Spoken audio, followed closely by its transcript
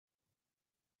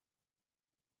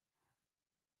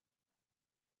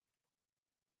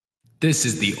This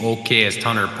is the Okayest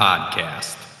Hunter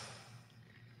podcast.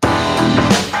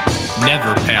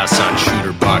 Never pass on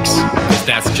shooter bucks, because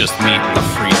that's just meat in the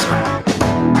freezer.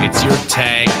 It's your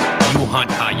tag, you hunt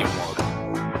how you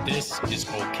want. This is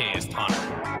Okayest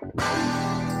Hunter.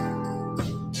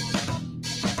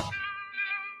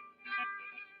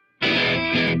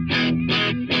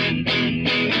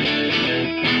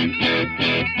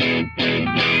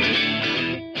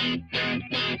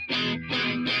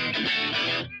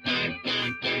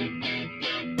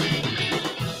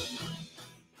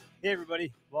 Hey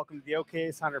everybody, welcome to the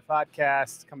Okayest Hunter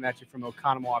podcast, coming at you from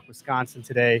Oconomowoc, Wisconsin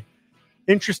today.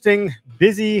 Interesting,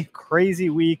 busy, crazy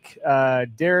week.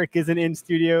 Derek isn't in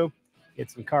studio. He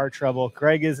had some car trouble.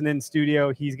 Greg isn't in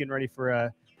studio. He's getting ready for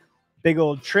a big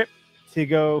old trip to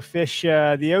go fish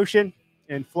the ocean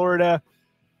in Florida.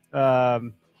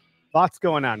 Lots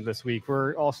going on this week.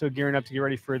 We're also gearing up to get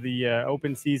ready for the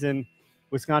open season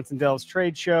Wisconsin Dells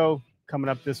Trade Show coming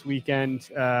up this weekend.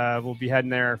 We'll be heading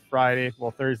there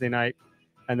Thursday night,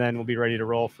 and then we'll be ready to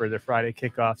roll for the Friday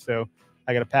kickoff. So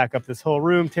I got to pack up this whole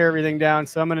room, tear everything down.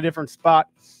 So I'm in a different spot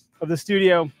of the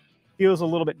studio. Feels a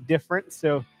little bit different,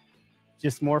 so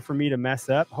just more for me to mess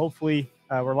up. Hopefully,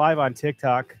 we're live on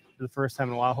TikTok for the first time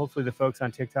in a while. Hopefully the folks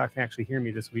on TikTok can actually hear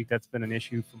me this week. That's been an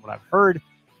issue from what I've heard.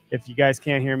 If you guys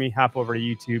can't hear me, hop over to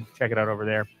YouTube, check it out over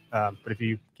there. But if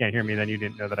you can't hear me, then you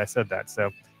didn't know that I said that. So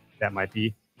that might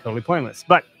be totally pointless.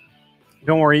 But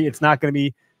don't worry, it's not going to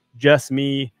be just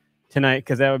me tonight,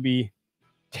 because that would be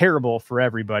terrible for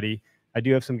everybody. I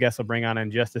do have some guests I'll bring on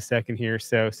in just a second here.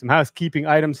 So some housekeeping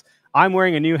items. I'm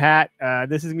wearing a new hat.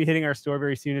 This is going to be hitting our store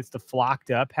very soon. It's the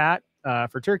Flocked Up hat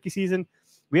for turkey season.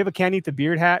 We have a Can't Eat the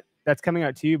Beard hat that's coming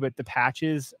out too, but the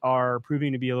patches are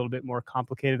proving to be a little bit more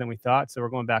complicated than we thought. So we're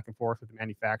going back and forth with the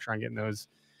manufacturer on getting those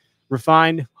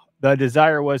refined. The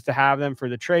desire was to have them for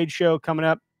the trade show coming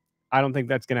up. I don't think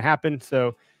that's going to happen.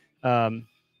 So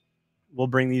we'll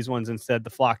bring these ones instead, the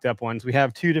Flocked Up ones. We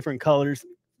have two different colors.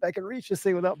 I can reach this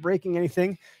thing without breaking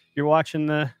anything. You're watching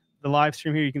the live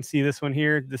stream here. You can see this one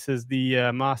here. This is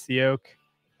the Mossy Oak.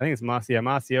 I think it's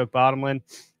Mossy Oak Bottomland.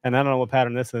 And I don't know what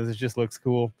pattern this is. It just looks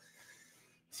cool.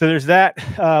 So there's that.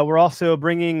 We're also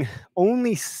bringing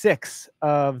only 6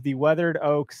 of the Weathered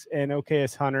Oaks and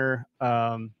Okayest Hunter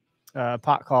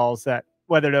pot calls that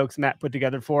Weathered Oaks Matt put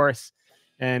together for us.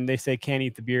 And they say Can't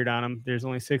Eat the Beard on them. There's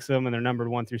only 6 of them, and they're numbered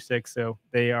 1 through 6. So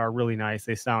they are really nice.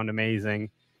 They sound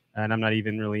amazing. And I'm not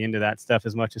even really into that stuff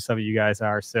as much as some of you guys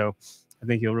are. So I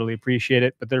think you'll really appreciate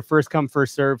it. But they're first come,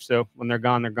 first serve. So when they're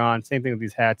gone, they're gone. Same thing with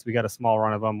these hats. We got a small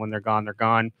run of them. When they're gone, they're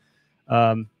gone.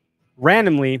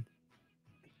 Randomly,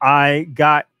 I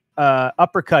got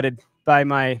uppercutted by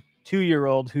my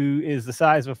 2-year-old, who is the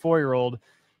size of a 4-year-old,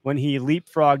 when he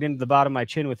leapfrogged into the bottom of my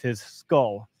chin with his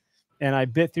skull. And I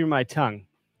bit through my tongue.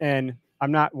 And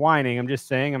I'm not whining. I'm just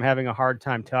saying I'm having a hard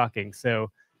time talking. So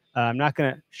I'm not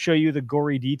going to show you the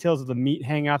gory details of the meat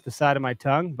hanging out the side of my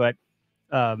tongue. But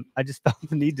I just felt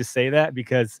the need to say that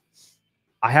because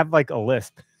I have like a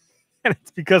lisp. And it's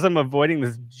because I'm avoiding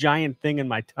this giant thing in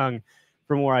my tongue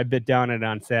from where I bit down it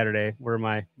on Saturday, where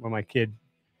my kid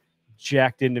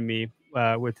jacked into me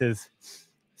with his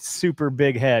super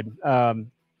big head.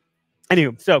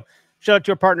 Anywho, so shout out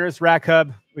to our partners, Rack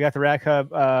Hub. We got the Rack Hub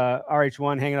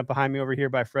RH1 hanging up behind me over here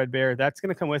by Fred Bear. That's going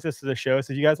to come with us to the show.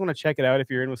 So if you guys want to check it out, if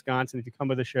you're in Wisconsin, if you come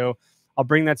to the show, I'll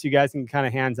bring that so you guys can kind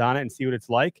of hands on it and see what it's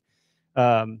like.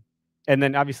 And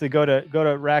then obviously go to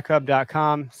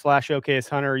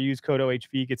rackhub.com/OkayestHunter or use code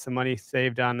OHP. Get some money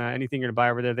saved on anything you're going to buy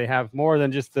over there. They have more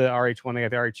than just the RH1. They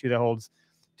got the RH2 that holds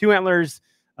 2 antlers.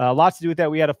 Lots to do with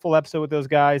that. We had a full episode with those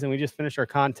guys, and we just finished our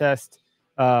contest.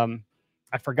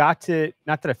 I forgot to,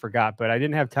 not that I forgot, but I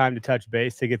didn't have time to touch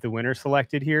base to get the winner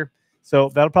selected here. So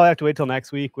that'll probably have to wait till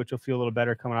next week, which will feel a little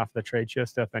better coming off the trade show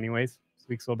stuff anyways. This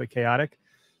week's a little bit chaotic.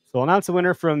 So I'll announce the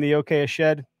winner from the Okayest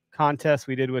Shed contest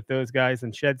we did with those guys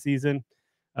in shed season.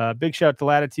 Big shout out to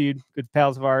Latitude, good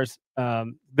pals of ours. They're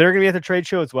going to be at the trade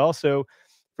show as well. So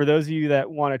for those of you that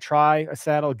want to try a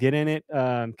saddle, get in it,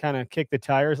 kind of kick the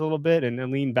tires a little bit and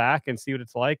lean back and see what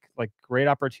it's like great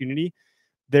opportunity.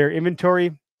 Their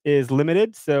inventory is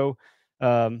limited, so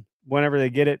whenever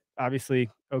they get it, obviously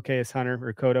Okayest Hunter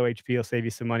or code OHP will save you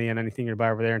some money on anything you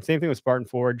buy over there. And same thing with Spartan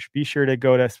Forge. Be sure to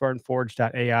go to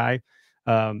spartanforge.ai.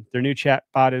 Their new chat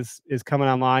bot is coming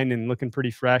online and looking pretty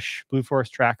fresh. Blue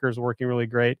Forest Tracker is working really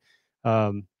great.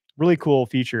 Really cool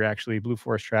feature, actually, Blue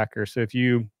Forest Tracker. So if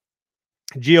you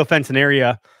geofence an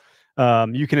area,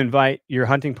 you can invite your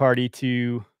hunting party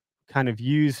to kind of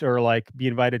use or like be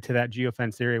invited to that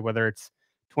geofence area, whether it's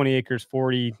 20 acres,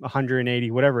 40,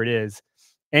 180, whatever it is.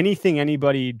 Anything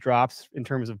anybody drops in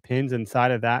terms of pins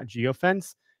inside of that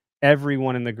geofence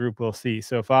everyone in the group will see.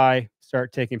 So if I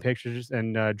start taking pictures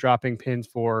and dropping pins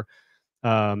for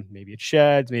maybe it's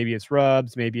sheds, maybe it's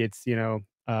rubs, maybe it's,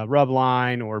 rub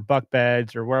line or buck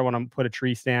beds or where I want to put a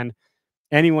tree stand,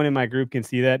 anyone in my group can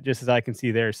see that just as I can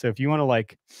see theirs. So if you want to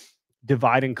like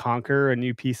divide and conquer a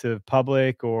new piece of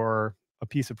public or a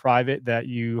piece of private that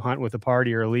you hunt with a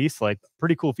party or a lease, like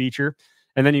pretty cool feature.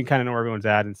 And then you kind of know where everyone's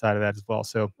at inside of that as well.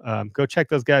 So go check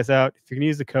those guys out. If you can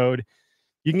use the code,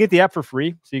 you can get the app for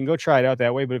free. So you can go try it out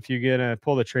that way. But if you're going to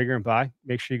pull the trigger and buy,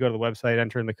 make sure you go to the website,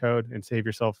 enter in the code, and save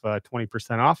yourself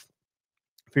 20% off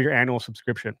for your annual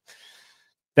subscription.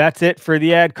 That's it for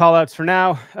the ad call outs for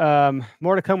now.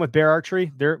 More to come with Bear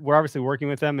Archery. We're obviously working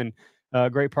with them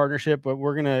and great partnership, but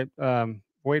we're going to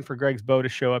wait for Greg's bow to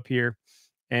show up here.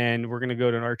 And we're going to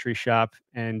go to an archery shop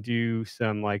and do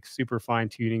some like super fine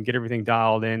tuning, get everything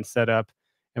dialed in, set up.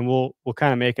 And we'll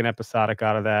kind of make an episodic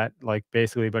out of that. Like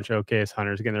basically a bunch of Okayest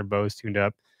hunters getting their bows tuned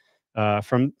up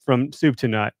from soup to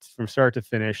nuts, from start to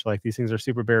finish. Like these things are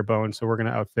super bare bones. So we're going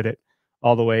to outfit it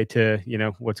all the way to,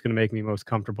 what's going to make me most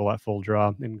comfortable at full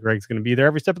draw. And Greg's going to be there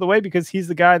every step of the way because he's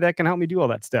the guy that can help me do all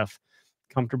that stuff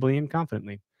comfortably and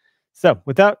confidently. So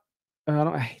without,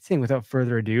 I hate saying without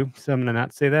further ado, so I'm going to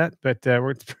not say that, but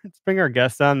let's bring our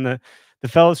guests on, the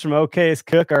fellows from Okayest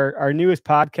Cook, our newest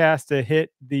podcast to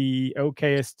hit the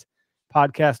Okayest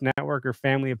podcast network or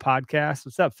family of podcasts.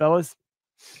 What's up, fellas?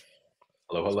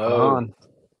 Hello, hello.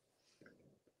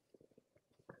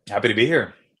 Happy to be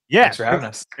here. Yeah, thanks for having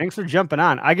us. Thanks for jumping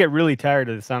on. I get really tired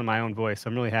of the sound of my own voice, so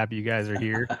I'm really happy you guys are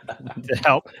here to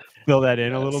help fill that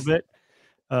in a little bit.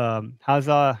 How's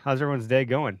everyone's day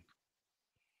going?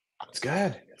 It's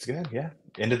good. Yeah.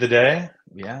 End of the day.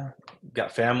 Yeah.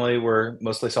 Got family. We're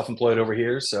mostly self-employed over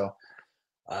here, so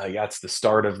it's the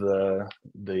start of the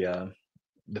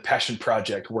passion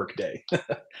project work day.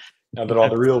 Now that all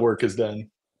the real work is done.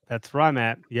 That's where I'm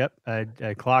at. Yep.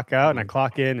 I clock out and I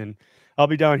clock in, and I'll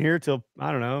be down here till,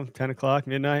 I don't know, 10 o'clock,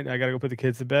 midnight. I got to go put the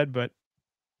kids to bed. But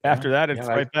after that, it's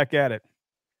right back at it.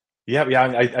 Yeah.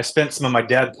 I spent some of my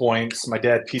dad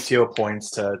PTO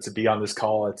points to be on this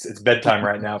call. It's bedtime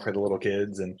right now for the little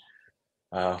kids, and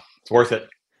it's worth it.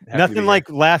 Nothing like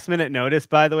last minute notice,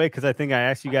 by the way, because I think I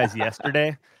asked you guys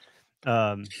yesterday.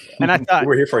 And I thought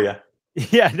we're here for you.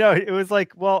 Yeah, no, it was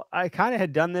like, well, I kind of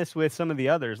had done this with some of the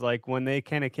others. Like when they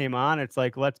kind of came on, it's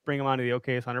like, let's bring them onto the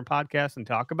Okayest Hunter podcast and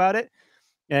talk about it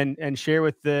and share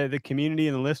with the community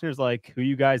and the listeners, like who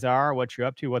you guys are, what you're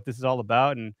up to, what this is all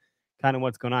about, and kind of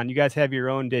what's going on. You guys have your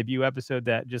own debut episode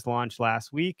that just launched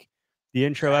last week, the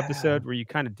intro episode where you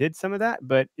kind of did some of that.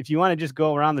 But if you want to just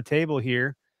go around the table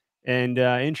here and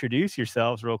introduce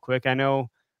yourselves real quick. I know,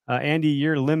 Andy,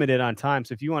 you're limited on time.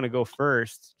 So if you want to go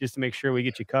first, just to make sure we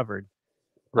get you covered.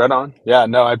 Right on. Yeah,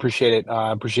 no, I appreciate it.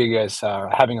 I appreciate you guys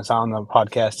having us on the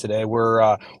podcast today.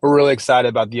 We're really excited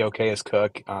about the Okayest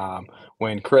Cook.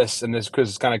 When Chris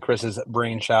is kind of Chris's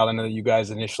brainchild, I know that you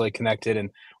guys initially connected and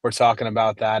we're talking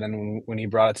about that. And when he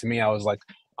brought it to me, I was like,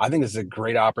 I think this is a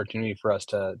great opportunity for us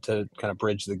to kind of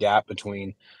bridge the gap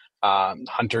between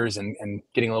hunters and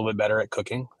getting a little bit better at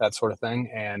cooking, that sort of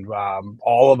thing. And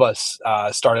all of us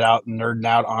started out nerding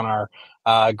out on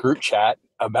our group chat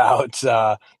about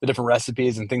the different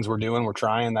recipes and things we're doing, we're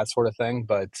trying, that sort of thing.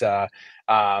 But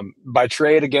by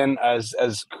trade, again,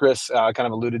 as Chris kind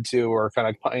of alluded to, or kind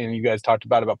of, and you guys talked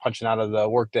about punching out of the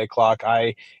workday clock,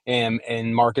 I am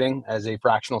in marketing as a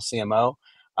fractional CMO.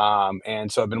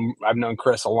 And so I've known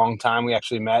Chris a long time. We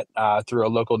actually met through a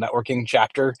local networking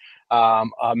chapter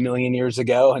a million years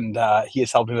ago, and he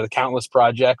has helped me with countless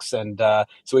projects. And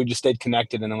so we've just stayed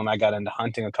connected. And then when I got into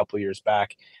hunting a couple of years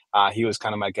back, he was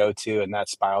kind of my go-to, and that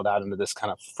spiraled out into this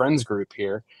kind of friends group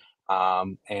here.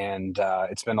 And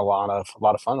it's been a lot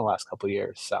of fun the last couple of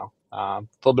years. So a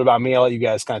little bit about me. I'll let you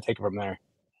guys kind of take it from there.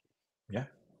 Yeah.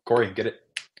 Corey, get it.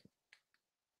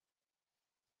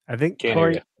 I think,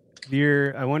 Corey,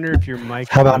 I wonder if your mic.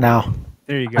 How about now?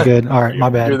 There you go. Good. All right. My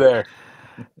bad. You're there.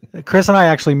 Chris and I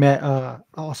actually met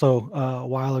also a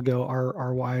while ago.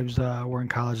 Our wives were in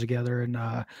college together, and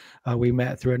we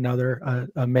met through another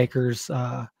a maker's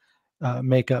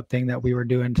makeup thing that we were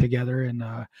doing together. And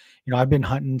I've been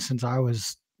hunting since I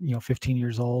was 15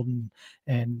 years old,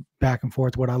 and back and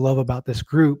forth. What I love about this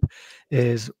group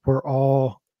is we're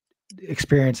all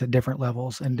experience at different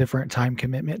levels and different time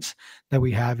commitments that we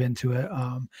have into it.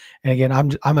 And again,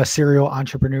 I'm a serial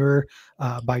entrepreneur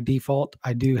by default.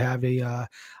 I do have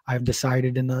I've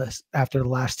decided after the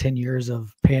last 10 years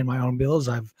of paying my own bills,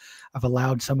 I've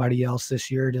allowed somebody else this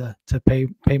year to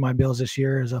pay my bills this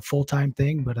year as a full-time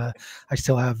thing. But I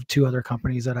still have 2 other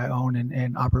companies that I own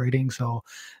and operating. So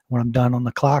when I'm done on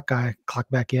the clock, I clock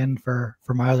back in for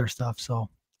my other stuff. So.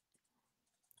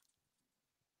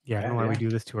 Yeah, I don't know why we do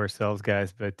this to ourselves,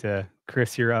 guys, but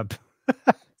Chris, you're up.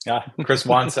 Chris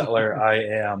Wansettler. I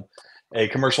am a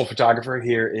commercial photographer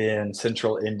here in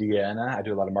Central Indiana. I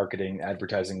do a lot of marketing,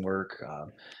 advertising work.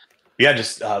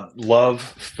 Just love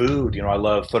food. I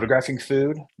love photographing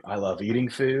food. I love eating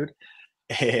food,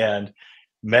 and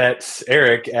met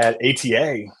Eric at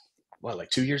ATA. What, like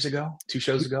 2 years ago, 2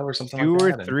 shows ago, or something Two like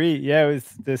or that? three? Yeah, it was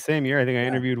the same year. I think I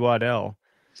interviewed Waddell.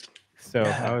 So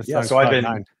I was So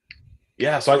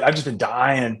I've just been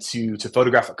dying to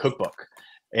photograph a cookbook,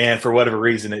 and for whatever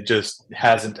reason, it just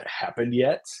hasn't happened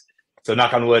yet. So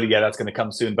knock on wood, that's going to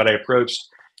come soon. But I approached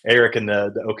Eric and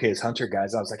the Okayest Hunter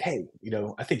guys. I was like, hey,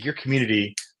 I think your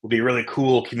community will be a really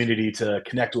cool community to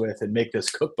connect with and make this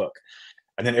cookbook.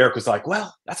 And then Eric was like,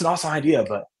 well, that's an awesome idea,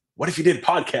 but what if you did a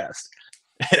podcast?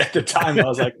 And at the time, I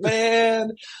was like,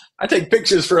 man, I take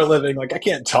pictures for a living. Like, I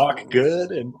can't talk good.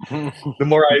 And the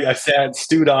more I sat,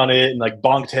 stewed on it, and like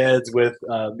bonked heads with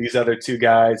these other two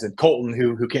guys, and Colton,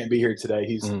 who can't be here today,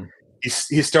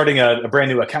 he's starting a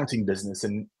brand new accounting business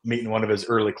and meeting one of his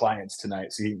early clients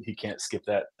tonight, so he can't skip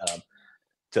that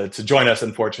to join us,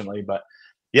 unfortunately. But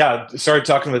started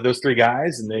talking with those three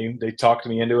guys, and they talked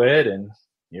me into it, and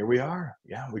here we are.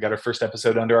 We got our first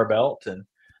episode under our belt, and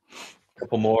a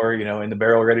couple more, in the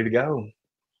barrel, ready to go.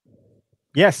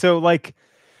 So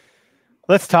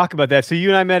let's talk about that. So you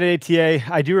and I met at ATA.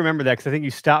 I do remember that because I think you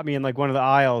stopped me in like one of the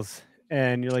aisles,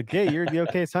 and you're like, "Hey, you're the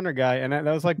Okayest Hunter guy," and that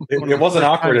was like it wasn't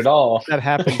awkward at all. That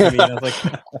happened to me. And I was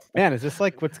like, "Man, is this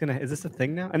like is this a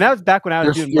thing now?" And that was back when I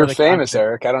was doing. You're famous,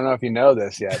 Eric. I don't know if you know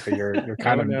this yet, but you're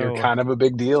kind of a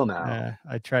big deal now.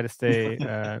 I try to stay.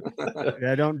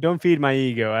 Don't feed my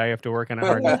ego. I have to work on it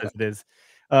hard as it is.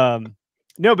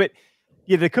 No, but.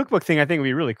 Yeah, the cookbook thing I think would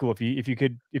be really cool if you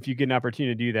get an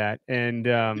opportunity to do that. And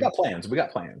we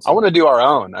got plans. I want to do our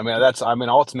own.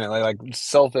 Ultimately, like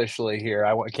selfishly here,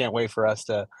 I can't wait for us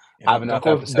to have enough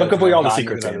episodes. Don't give away all the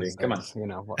secrets, Andy. Come on.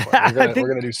 We're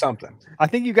gonna do something. I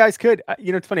think you guys could.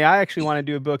 It's funny. I actually want to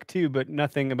do a book too, but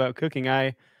nothing about cooking.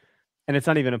 And it's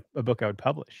not even a book I would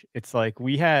publish. It's like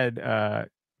we had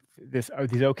these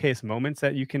Okayest moments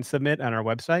that you can submit on our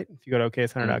website. If you go to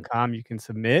okayesthunter.com, you can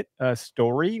submit a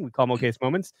story. We call them Okayest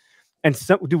moments. And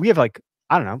so we have like,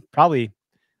 I don't know, probably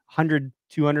 100,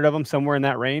 200 of them, somewhere in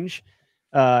that range.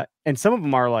 And some of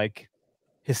them are like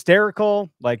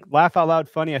hysterical, like laugh out loud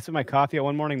funny. I sipped my coffee at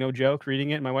one morning, no joke,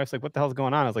 reading it. And my wife's like, what the hell's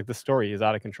going on? I was like, this story is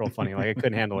out of control funny. Like I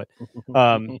couldn't handle it.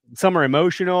 Some are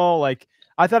emotional. Like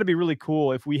I thought it'd be really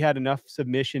cool if we had enough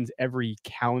submissions every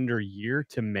calendar year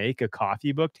to make a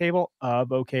coffee book table of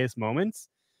Okayest moments.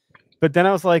 But then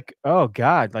I was like, oh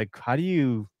God, like how do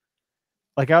you,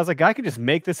 like I was like, I could just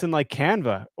make this in like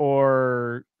Canva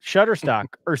or Shutterstock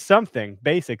or something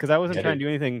basic, because I wasn't trying to do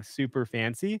anything super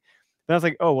fancy. Then I was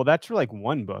like, oh, well, that's for like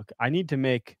one book. I would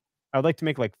like to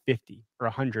make like 50 or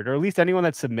 100, or at least anyone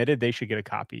that submitted, they should get a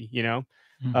copy,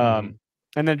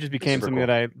 And then it just became something that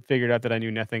I figured out that I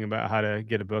knew nothing about how to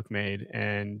get a book made.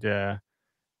 And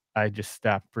I just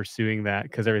stopped pursuing that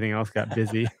because everything else got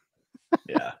busy.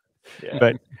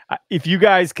 But if you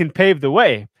guys can pave the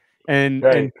way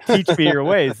and teach me your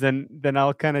ways, then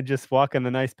I'll kind of just walk on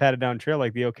the nice padded down trail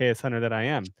like the Okayest Hunter that I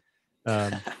am.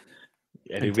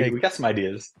 Dude, we got some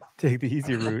ideas. Take the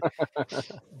easy route.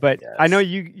 But I know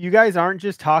you guys aren't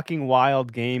just talking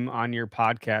wild game on your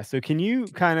podcast. So can you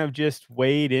kind of just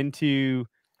wade into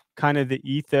kind of the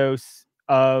ethos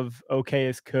of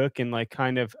Okayest Cook and like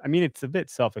kind of, I mean, it's a bit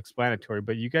self-explanatory,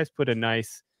 but you guys put a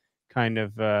nice kind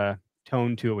of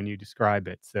tone to it when you describe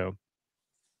it. So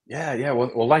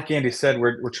well, like Andy said,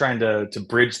 we're trying to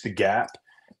bridge the gap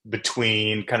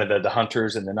between kind of the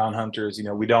hunters and the non-hunters.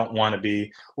 We don't want to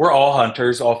be, we're all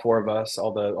hunters, all four of us,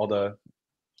 all the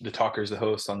talkers, the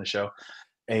hosts on the show,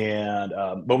 and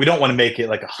but we don't want to make it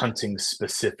like a hunting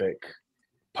specific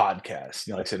podcast.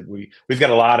 Like I said, we've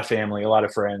got a lot of family, a lot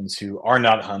of friends who are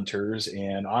not hunters,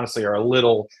 and honestly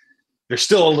they're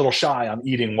still a little shy on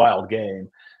eating wild game.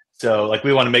 So like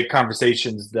we want to make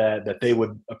conversations that they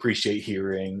would appreciate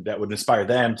hearing, that would inspire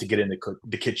them to get in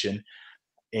the kitchen.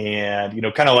 And,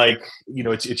 kind of like,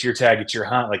 it's your tag, it's your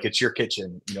hunt, like it's your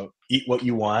kitchen, eat what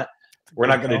you want. We're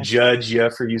not going to judge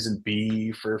you for using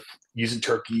beef or using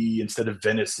turkey instead of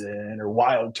venison or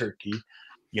wild turkey.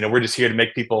 We're just here to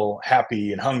make people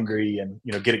happy and hungry and,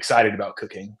 get excited about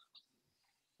cooking.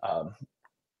 I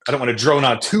don't want to drone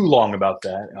on too long about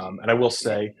that. And I will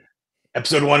say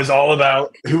episode 1 is all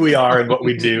about who we are and what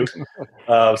we do.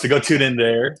 So go tune in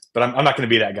there, but I'm not going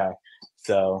to be that guy.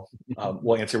 So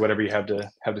we'll answer whatever you have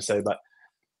to say. But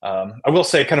I will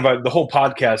say kind of the whole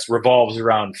podcast revolves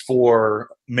around 4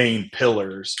 main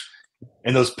pillars.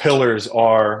 And those pillars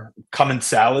are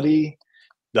commensality,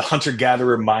 the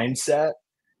hunter-gatherer mindset,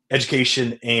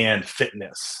 education, and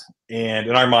fitness. And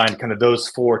in our mind, kind of those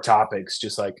 4 topics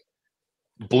just like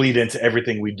bleed into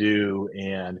everything we do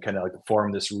and kind of like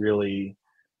form this really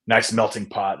nice melting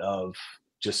pot of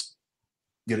just,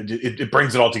 it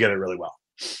brings it all together really well.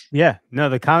 Yeah, no,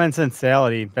 the common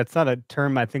sensality, that's not a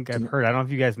term I think I've heard. I don't know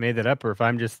if you guys made that up or if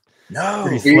I'm just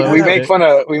pretty slow. We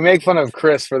make fun of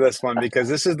Chris for this one because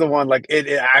this is the one, like it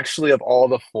actually of all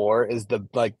the 4 is the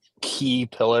like key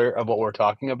pillar of what we're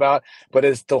talking about, but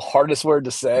it's the hardest word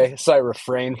to say, so I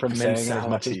refrain from saying it as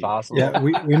much as possible. Yeah,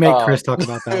 we make Chris talk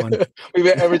about that one.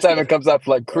 Every time it comes up,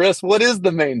 like, Chris, what is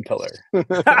the main pillar?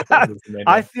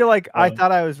 I feel like I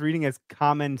thought I was reading as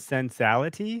common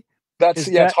sensality. That's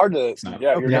it's hard to.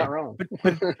 Yeah, you're not wrong.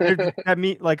 But I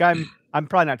mean, like I'm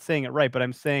probably not saying it right, but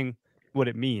I'm saying what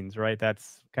it means, right?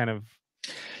 That's kind of.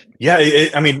 Yeah,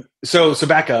 I mean, so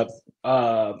back up.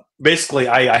 Basically,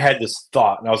 I had this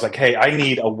thought, and I was like, hey, I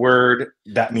need a word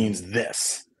that means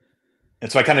this.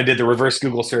 And so I kind of did the reverse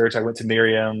Google search. I went to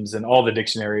Merriam's and all the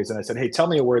dictionaries, and I said, hey, tell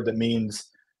me a word that means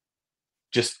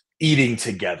just eating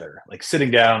together, like sitting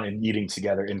down and eating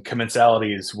together. And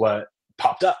commensality is what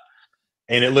popped up.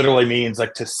 And it literally means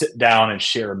like to sit down and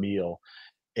share a meal.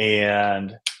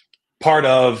 And part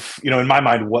of, in my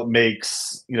mind, what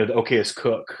makes, the Okayest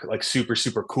Cook like super,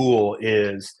 super cool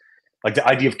is like the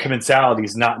idea of commensality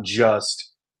is not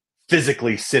just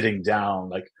physically sitting down,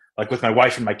 like with my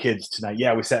wife and my kids tonight.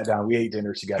 Yeah, we sat down, we ate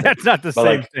dinner together. That's not the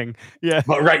same thing. Yeah.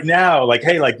 But right now, like,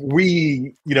 hey, like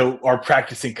we, are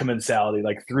practicing commensality,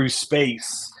 like through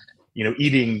space,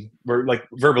 eating, we're like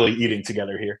verbally eating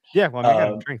together here. Yeah. Well, I mean, you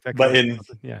gotta drink that. But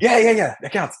yeah,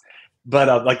 that counts.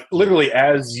 But like literally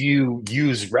as you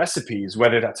use recipes,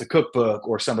 whether that's a cookbook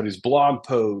or somebody's blog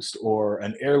post or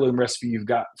an heirloom recipe you've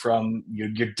got from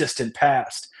your distant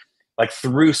past, like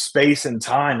through space and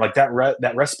time, like that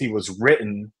recipe was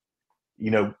written,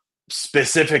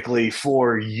 specifically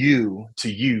for you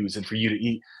to use and for you to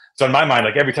eat. So in my mind,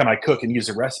 like every time I cook and use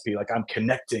a recipe, like I'm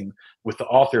connecting with the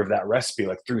author of that recipe,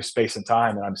 like through space and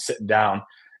time, and I'm sitting down,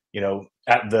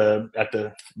 at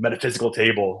the metaphysical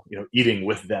table, eating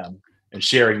with them and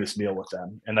sharing this meal with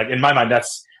them. And like in my mind,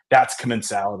 that's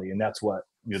commensality, and that's what.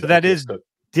 So that is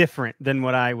different than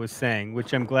what I was saying,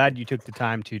 which I'm glad you took the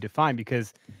time to define,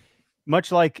 because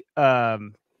much like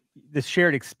this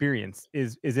shared experience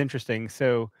is interesting.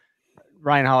 So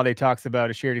Ryan Holiday talks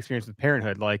about a shared experience with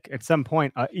parenthood. Like at some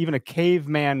point, even a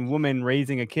caveman woman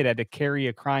raising a kid had to carry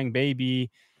a crying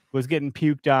baby, was getting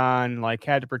puked on, like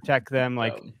had to protect them.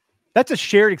 Like that's a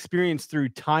shared experience through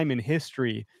time and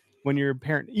history. When you're a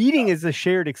parent, eating is a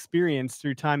shared experience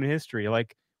through time and history.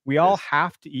 Like we all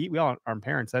have to eat. We all aren't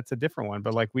parents. That's a different one.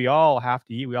 But like we all have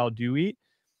to eat. We all do eat.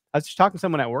 I was just talking to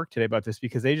someone at work today about this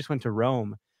because they just went to Rome.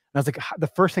 And I was like, the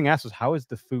first thing I asked was, how is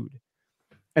the food?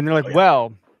 And they're like,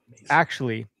 well,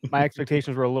 actually, my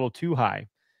expectations were a little too high.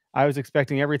 I was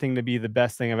expecting everything to be the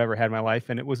best thing I've ever had in my life.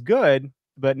 And it was good,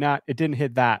 but it didn't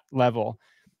hit that level.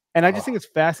 And I just think it's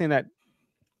fascinating that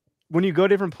when you go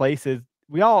different places,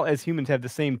 we all as humans have the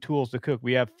same tools to cook.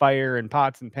 We have fire and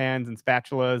pots and pans and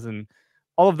spatulas and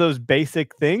all of those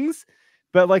basic things.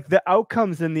 But like the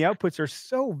outcomes and the outputs are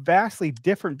so vastly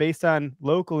different based on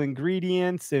local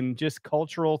ingredients and just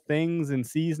cultural things and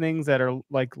seasonings that are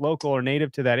like local or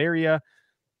native to that area.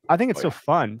 I think it's so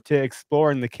fun to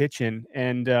explore in the kitchen.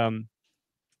 And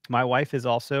my wife is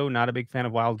also not a big fan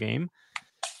of wild game.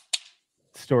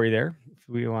 Story there. If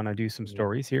we want to do some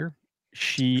stories here.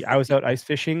 I was out ice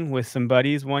fishing with some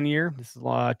buddies one year. This is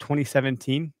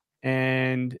 2017.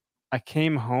 And I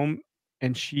came home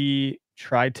and she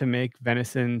tried to make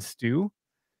venison stew,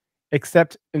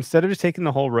 except instead of just taking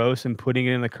the whole roast and putting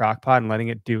it in the crock pot and letting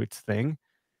it do its thing,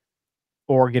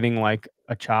 or getting like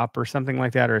a chop or something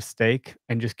like that, or a steak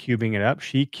and just cubing it up,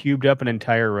 she cubed up an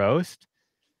entire roast,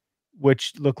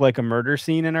 which looked like a murder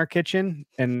scene in our kitchen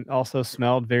and also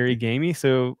smelled very gamey.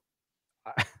 So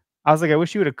I was like, I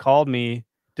wish you would have called me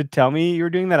to tell me you were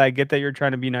doing that. I get that you're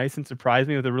trying to be nice and surprise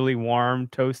me with a really warm,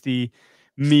 toasty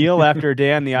meal after a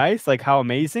day on the ice. Like, how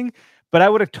amazing. But I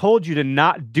would have told you to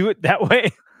not do it that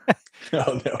way.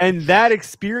 Oh, no. And that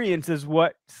experience is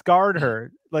what scarred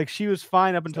her. Like, she was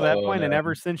fine up until that point, and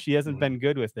ever since she hasn't been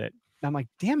good with it. And I'm like,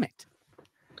 damn it.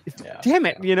 Damn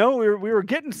it. You know, we were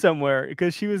getting somewhere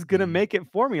because she was going to make it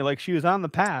for me. Like, she was on the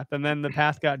path, and then the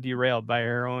path got derailed by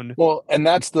her own. Well, and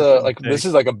that's this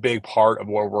is like a big part of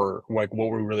what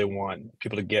we really want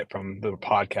people to get from the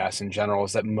podcast in general,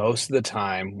 is that most of the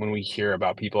time when we hear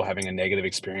about people having a negative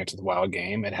experience with wild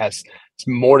game, it's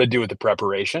more to do with the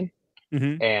preparation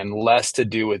and less to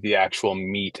do with the actual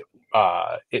meat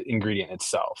ingredient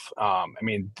itself. I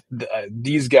mean,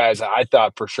 these guys, I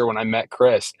thought for sure when I met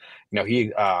Chris, you know,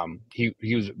 he's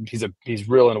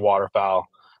real into waterfowl.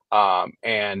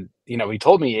 And you know, he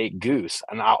told me he ate goose,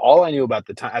 and all I knew about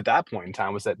the time at that point in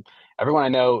time was that everyone I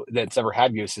know that's ever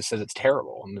had goose says it's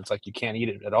terrible, and it's like you can't eat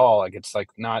it at all. Like it's like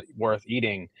not worth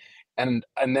eating. And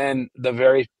then the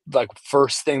very like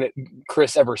first thing that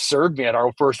Chris ever served me at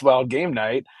our first wild game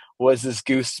night was this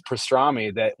goose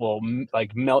pastrami that will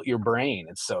like melt your brain.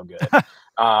 It's so good.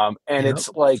 And Yep. it's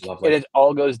like Lovely. it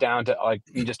all goes down to like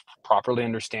you just properly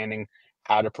understanding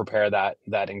how to prepare that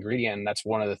ingredient. And that's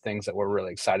one of the things that we're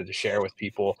really excited to share with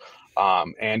people.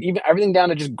 And even everything down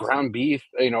to just ground beef,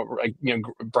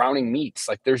 browning meats.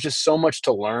 Like there's just so much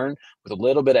to learn with a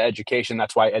little bit of education.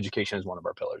 That's why education is one of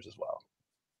our pillars as well.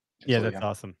 Yeah, Absolutely, that's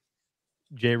awesome.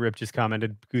 J Rip just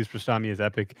commented, Goose pastrami is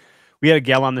epic. We had a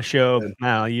gal on the show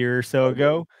a year or so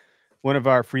ago, one of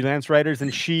our freelance writers,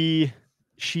 and she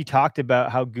talked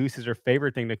about how goose is her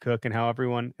favorite thing to cook, and how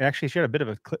everyone actually she had a bit of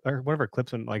a clip, or one of her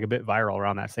clips went like a bit viral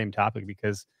around that same topic,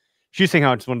 because she's saying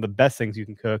how it's one of the best things you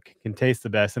can cook, can taste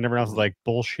the best, and everyone else is like,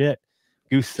 bullshit,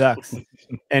 goose sucks.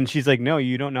 And she's like, no,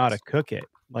 you don't know how to cook it.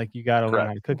 Like you got to learn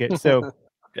how to cook it. So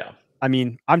Yeah. I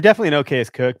mean, I'm definitely an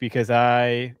Okayest cook, because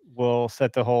I will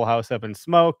set the whole house up in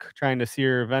smoke, trying to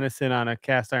sear venison on a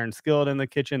cast iron skillet in the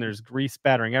kitchen. There's grease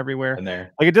spattering everywhere. And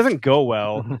there. Like it doesn't go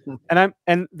well. And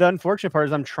the unfortunate part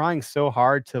is I'm trying so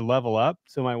hard to level up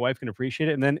so my wife can appreciate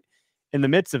it. And then in the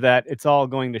midst of that, it's all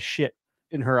going to shit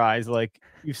in her eyes. Like,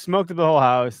 you've smoked the whole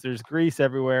house. There's grease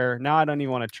everywhere. Now I don't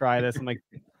even want to try this. I'm like,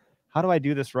 how do I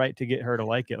do this right to get her to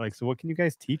like it? Like, so what can you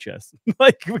guys teach us?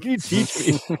 Like, what can you teach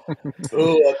me?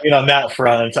 Oh, I mean, on that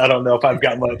front, I don't know if I've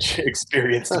got much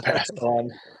experience to pass on.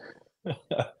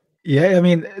 Yeah, I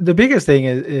mean, the biggest thing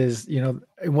is, you know,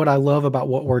 what I love about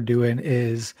what we're doing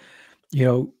is, you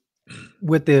know,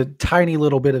 with the tiny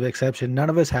little bit of exception, none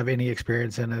of us have any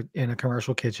experience in a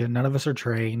commercial kitchen. None of us are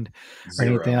trained or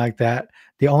anything like that.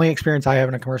 The only experience I have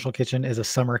in a commercial kitchen is a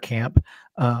summer camp.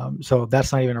 So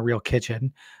that's not even a real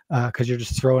kitchen, because you're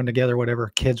just throwing together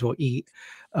whatever kids will eat.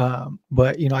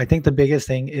 But you know, I think the biggest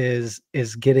thing is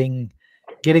getting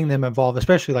them involved,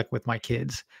 especially like with my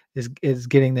kids, is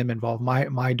getting them involved.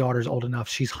 My daughter's old enough;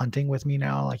 she's hunting with me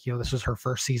now. Like, you know, this is her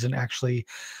first season actually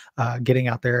getting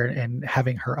out there and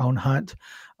having her own hunt.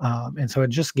 And so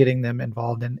just getting them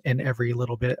involved in every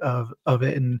little bit of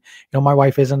it. And, you know, my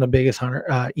wife isn't the biggest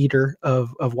hunter, eater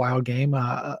of wild game.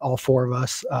 All four of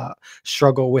us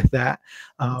struggle with that.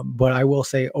 But I will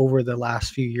say over the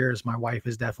last few years, my wife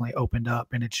has definitely opened up,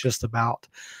 and it's just about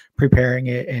preparing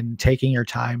it and taking your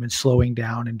time and slowing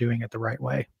down and doing it the right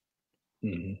way.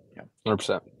 Mm-hmm.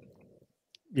 100%.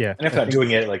 Yeah. And if not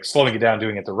doing it, like slowing it down,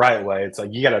 doing it the right way, it's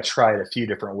like you got to try it a few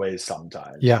different ways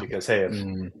sometimes. Yeah. Because, hey, if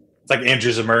it's like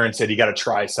Andrew Zimmern said, you got to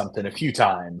try something a few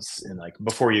times and like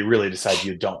before you really decide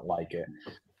you don't like it.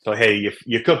 So, hey, if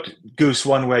you cooked goose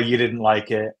one way, you didn't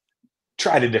like it,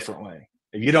 try it a different way.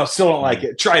 If you still don't like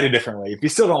it, try it a different way. If you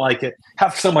still don't like it,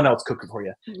 have someone else cook it for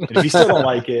you. And if you still don't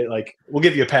like it, like we'll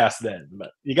give you a pass then,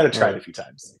 but you got to try it a few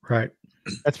times. Right.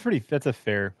 That's a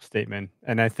fair statement.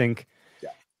 And I think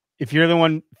if you're the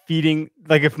one feeding,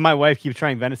 like if my wife keeps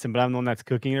trying venison, but I'm the one that's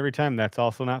cooking every time, that's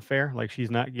also not fair. Like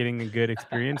she's not getting a good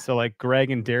experience. So like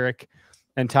Greg and Derek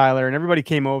and Tyler and everybody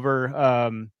came over,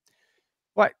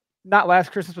 not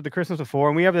last Christmas, but the Christmas before.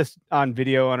 And we have this on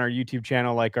video on our YouTube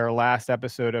channel, like our last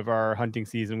episode of our hunting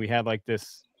season. We had like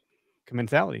this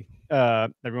commensality.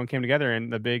 Everyone came together,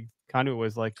 and the big conduit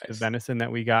was like the venison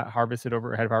that we had harvested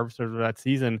over that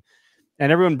season.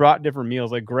 And everyone brought different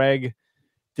meals. Like Greg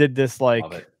did this,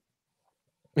 like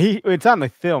it's on the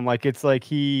film. Like it's like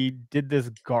he did this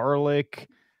garlic,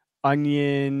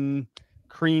 onion,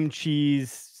 cream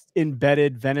cheese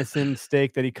embedded venison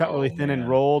steak that he cut really thin and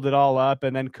rolled it all up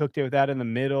and then cooked it with that in the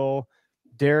middle.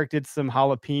 Derek did some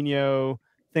jalapeno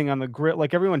thing on the grill.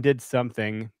 Like everyone did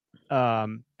something.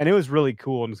 And it was really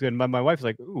cool and it was good. My wife's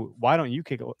like, ooh, why don't you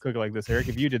cook it like this, Eric?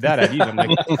 If you did that, I'd eat. I'm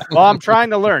like, well, I'm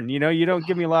trying to learn. You know, you don't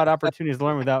give me a lot of opportunities to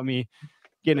learn without me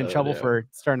getting in trouble for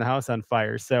starting the house on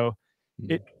fire. So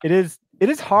it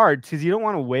is hard because you don't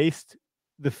want to waste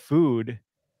the food,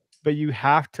 but you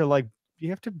have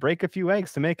to break a few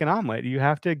eggs to make an omelet. You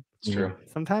have to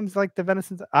sometimes, like the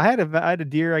venison. I had a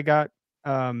deer I got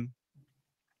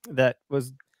that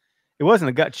was, it wasn't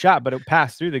a gut shot, but it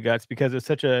passed through the guts because it was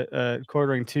such a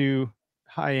quartering to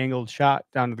high angled shot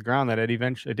down to the ground that it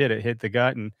eventually did. It hit the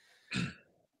gut, and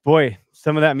boy,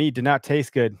 some of that meat did not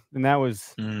taste good. And that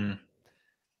was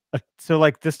so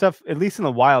like this stuff, at least in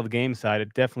the wild game side,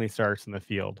 it definitely starts in the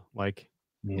field. Like,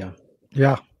 yeah.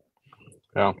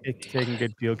 Yeah. Taking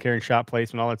good field care and shot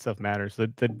placement, all that stuff matters.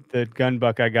 The gun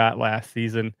buck I got last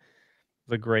season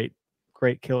was a great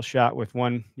kill shot with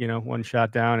one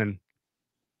shot down and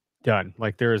done.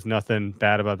 Like there is nothing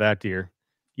bad about that deer.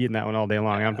 Eating that one all day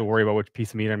long. I don't have to worry about which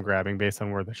piece of meat I'm grabbing based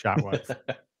on where the shot was.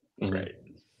 Right.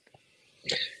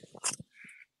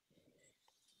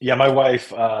 Yeah, my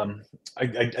wife, I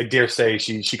dare say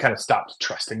she kind of stopped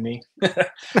trusting me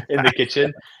in the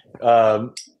kitchen.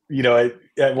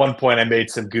 At one point I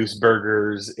made some goose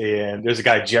burgers, and there's a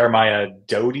guy, Jeremiah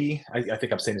Doty. I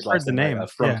think I'm saying his last the name name.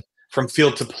 right, from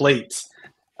Field to Plate.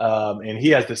 And he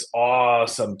has this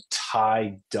awesome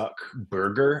Thai duck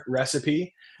burger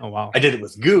recipe. Oh, wow. I did it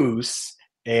with goose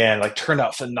and turned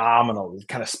out phenomenal. It was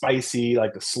kind of spicy.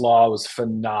 Like the slaw was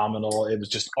phenomenal. It was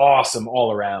just awesome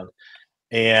all around.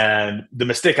 And the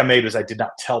mistake I made was I did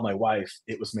not tell my wife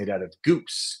it was made out of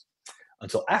goose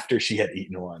until after she had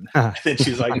eaten one. And then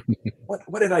she's like,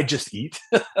 what did I just eat?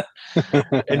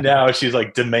 And now she's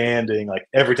demanding,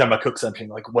 every time I cook something,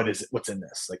 what is it? What's in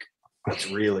this? What's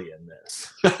really in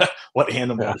this? What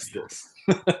animal is this?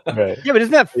 Right. Yeah, but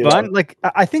isn't that fun?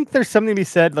 I think there's something to be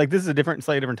said. This is a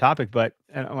slightly different topic, but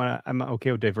I'm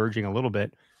okay with diverging a little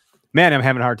bit. Man, I'm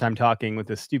having a hard time talking with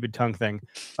this stupid tongue thing.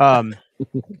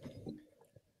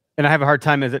 And I have a hard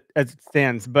time as it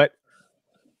stands. But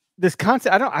this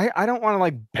concept, I don't want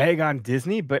to bag on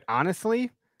Disney, but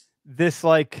honestly, this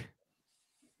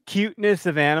cuteness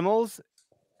of animals,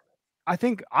 I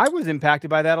think I was impacted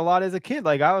by that a lot as a kid.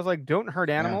 I was like, don't hurt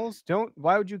animals.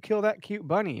 Why would you kill that cute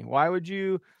bunny? Why would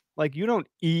you you don't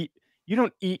eat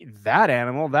that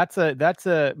animal. That's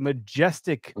a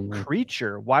majestic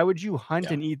creature. Why would you hunt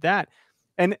and eat that?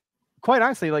 And quite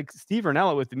honestly, Steve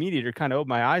Rinella with the Meat Eater kind of opened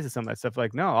my eyes to some of that stuff.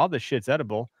 No, all this shit's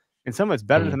edible and some of it's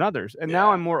better than others. And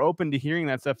now I'm more open to hearing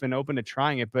that stuff and open to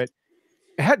trying it. But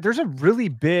there's a really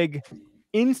big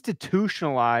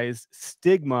institutionalized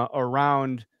stigma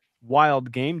around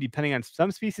wild game, depending on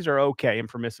some species are okay and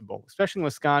permissible, especially in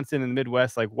Wisconsin and the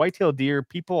Midwest, whitetail deer,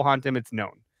 people hunt them, it's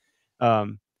known.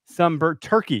 Some bird,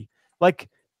 turkey, but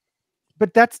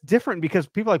that's different because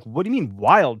people are what do you mean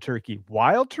wild turkey?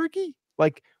 Wild turkey?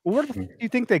 Where do you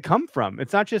think they come from?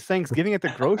 It's not just Thanksgiving at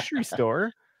the grocery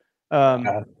store.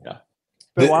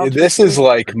 This is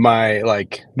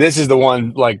this is the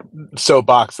one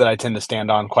soapbox that I tend to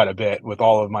stand on quite a bit with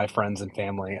all of my friends and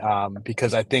family,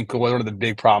 because I think one of the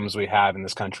big problems we have in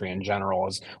this country in general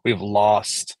is we've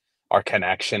lost our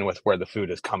connection with where the food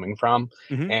is coming from.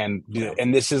 And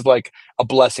this is a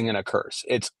blessing and a curse.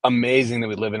 It's amazing that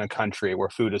we live in a country where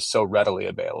food is so readily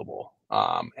available.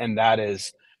 And that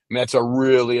is,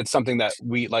 it's something that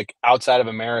we outside of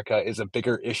America is a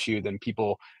bigger issue than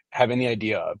people have any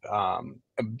idea of.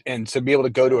 And to be able to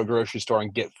go to a grocery store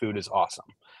and get food is awesome.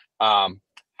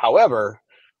 However,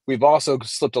 we've also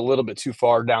slipped a little bit too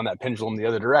far down that pendulum the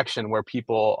other direction, where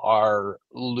people are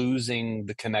losing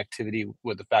the connectivity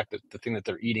with the fact that the thing that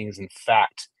they're eating is in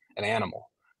fact an animal.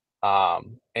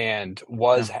 And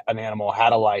an animal,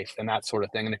 had a life, and that sort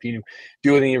of thing. And if you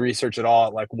do any research at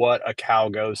all, what a cow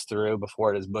goes through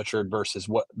before it is butchered versus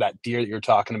what that deer that you're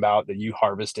talking about that you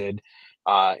harvested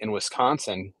in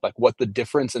Wisconsin, what the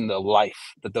difference in the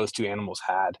life that those two animals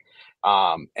had,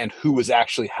 and who was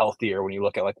actually healthier when you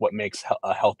look at what makes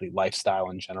a healthy lifestyle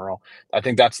in general. I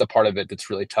think that's the part of it that's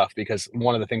really tough, because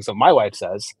one of the things that my wife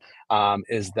says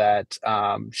is that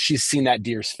she's seen that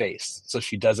deer's face, so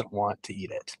she doesn't want to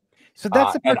eat it. So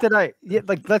that's the part that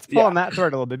let's pull on that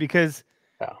thread a little bit, because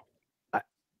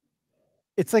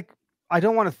it's I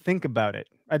don't want to think about it.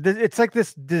 It's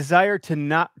this desire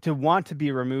to want to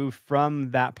be removed from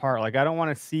that part. I don't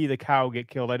want to see the cow get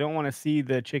killed. I don't want to see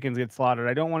the chickens get slaughtered.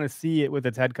 I don't want to see it with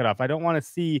its head cut off. I don't want to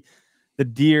see the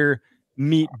deer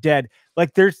meat dead.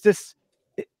 There's this,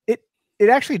 it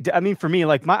actually, for me,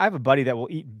 I have a buddy that will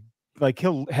eat,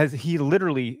 he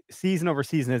literally season over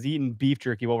season has eaten beef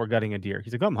jerky while we're gutting a deer.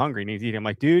 He's like, oh, I'm hungry, and he's eating. I'm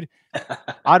like, dude,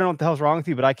 I don't know what the hell's wrong with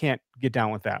you, but I can't get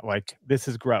down with that. This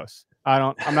is gross.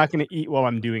 I'm not going to eat while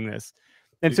I'm doing this.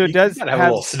 And so it does have a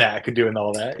little snack doing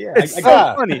all that. Yeah, it's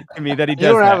funny to me that he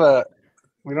does.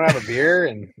 We don't have a beer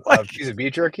and a piece of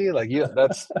beef jerky.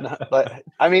 That's not.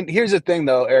 Here's the thing,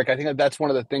 though, Eric. I think that's one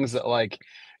of the things that,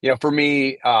 for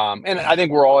me, and I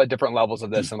think we're all at different levels of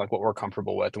this and what we're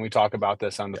comfortable with. And we talk about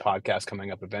this on the podcast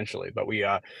coming up eventually. But we,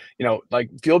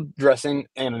 field dressing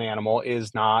and an animal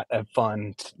is not a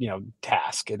fun,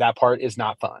 task. That part is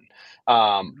not fun.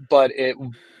 But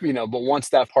once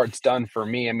that part's done for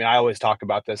me, I always talk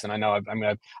about this, and I know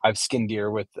I've skinned deer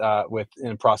with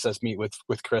in processed meat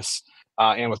with Chris.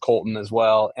 And with Colton as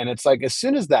well. And it's as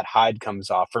soon as that hide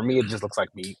comes off, for me, it just looks like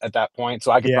meat at that point.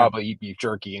 So I could probably eat beef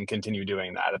jerky and continue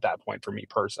doing that. at that point for me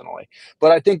personally.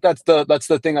 But I think that's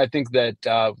the thing. I think that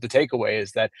the takeaway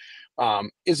is that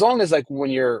as long as like when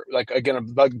you're like, again, a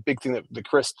big thing that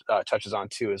Chris touches on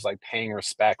too is like paying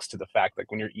respects to the fact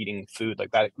like when you're eating food like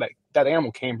that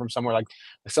animal came from somewhere, like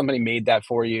somebody made that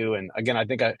for you. And again, I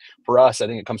think for us, I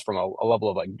think it comes from a level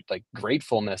of like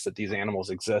gratefulness that these animals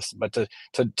exist. But to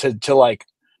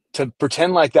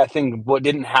pretend like that thing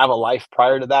didn't have a life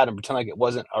prior to that and pretend like it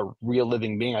wasn't a real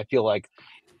living being, I feel like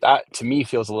that to me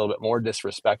feels a little bit more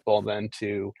disrespectful than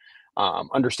to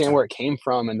understand where it came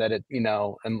from, and that it,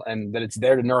 and that it's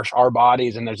there to nourish our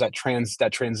bodies, and there's that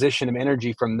transition of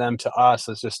energy from them to us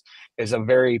is a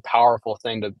very powerful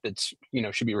thing that's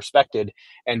should be respected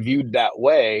and viewed that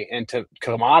way. And to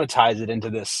commoditize it into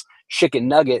this chicken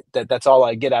nugget that's all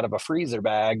I get out of a freezer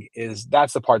bag,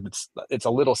 that's the part it's a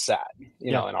little sad,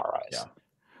 in our eyes. Yeah.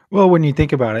 Well, when you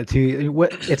think about it too,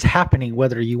 what it's happening,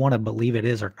 whether you want to believe it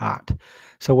is or not.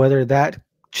 So whether that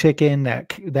chicken,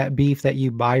 that beef that you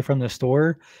buy from the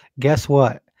store, guess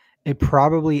what? It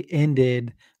probably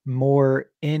ended more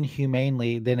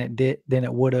inhumanely than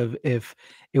it would have if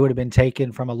it would have been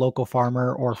taken from a local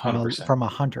farmer or from 100%. a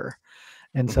hunter.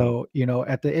 And so,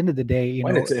 at the end of the day,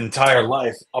 when its entire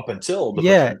life up until the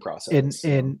butchering process.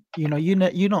 And you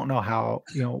don't know how,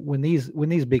 when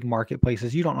these big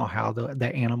marketplaces, you don't know how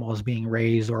the animal is being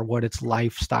raised or what its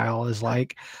lifestyle is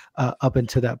like up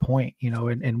until that point,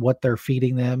 and what they're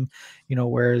feeding them,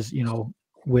 whereas,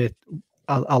 with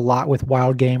a lot with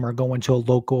wild game or going to a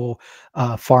local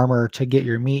farmer to get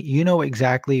your meat,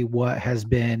 exactly what has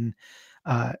been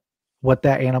what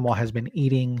that animal has been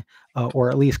eating,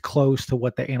 or at least close to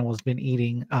what the animal has been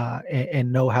eating,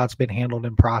 and know how it's been handled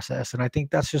and processed. And I think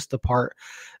that's just the part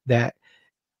that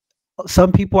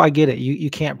some people, I get it. You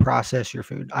can't process your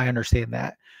food. I understand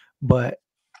that. But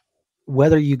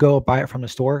whether you go buy it from the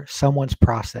store, someone's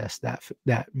processed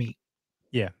that meat.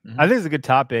 Yeah. I think it's a good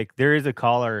topic. There is a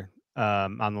caller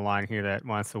on the line here that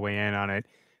wants to weigh in on it.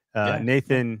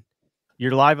 Nathan,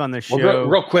 you're live on the show. Well,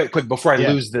 real quick before I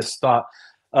lose this thought.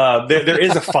 There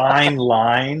is a fine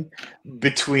line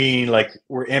between like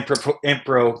we're I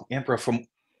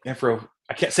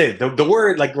can't say it. The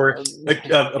word, like we're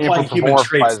applying human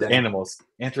traits to animals.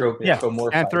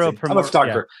 Anthropomorphizing. I'm a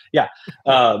photographer. Yeah.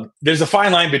 There's a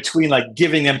fine line between like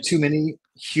giving them too many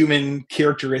human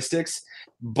characteristics,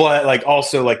 but like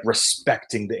also like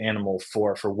respecting the animal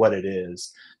for what it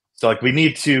is. So like we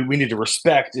need to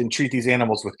respect and treat these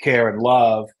animals with care and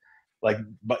love.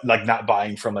 But not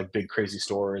buying from like big crazy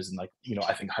stores, and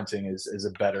I think hunting is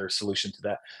a better solution to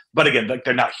that. But again, like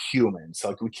they're not human, so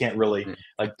like we can't really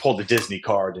like pull the Disney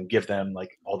card and give them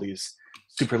like all these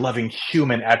super loving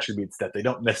human attributes that they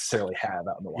don't necessarily have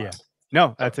out in the wild. Yeah.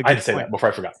 No, that's a good I had to say point. that before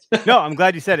I forgot. No, I'm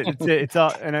glad you said it. It's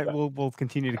all, and we'll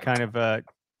continue to kind of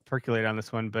percolate on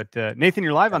this one. But Nathan,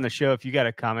 you're live on the show. If you got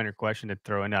a comment or question to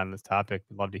throw in on this topic,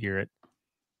 we'd love to hear it.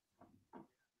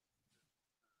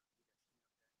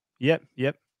 Yep.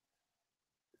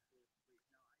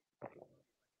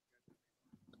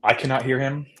 I cannot hear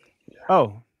him.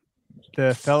 Oh,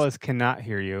 the fellas cannot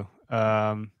hear you,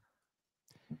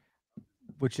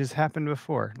 which has happened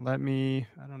before. I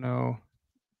don't know.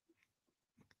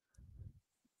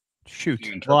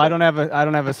 Shoot. Well, I don't have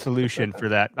a solution for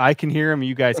that. I can hear him.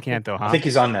 You guys can't though, huh? I think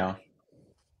he's on now.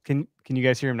 Can you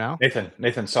guys hear him now?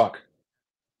 Nathan Sock.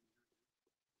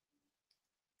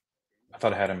 I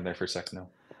thought I had him there for a second now.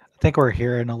 I think we're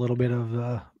hearing a little bit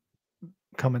of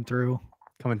coming through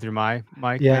my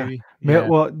mic. Yeah. Maybe. Yeah.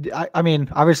 Well, I mean,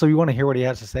 obviously we want to hear what he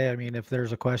has to say. I mean, if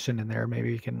there's a question in there,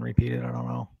 maybe you can repeat it. I don't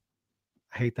know.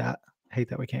 I hate that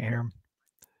we can't hear him.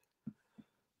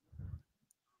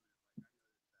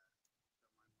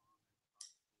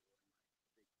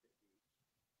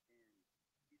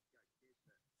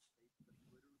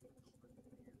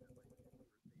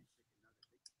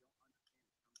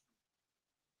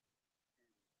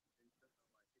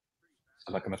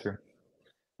 I'm not coming through.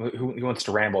 Who wants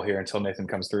to ramble here until Nathan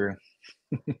comes through?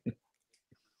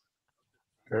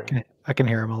 I can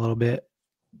hear him a little bit.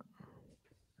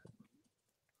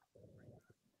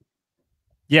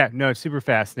 Yeah, no, it's super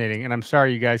fascinating. And I'm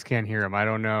sorry you guys can't hear him. I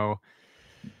don't know.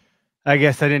 I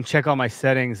guess I didn't check all my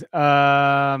settings.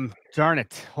 Darn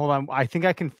it. Hold on. I think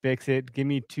I can fix it. Give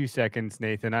me 2 seconds,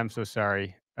 Nathan. I'm so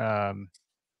sorry.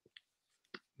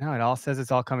 No, it all says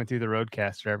it's all coming through the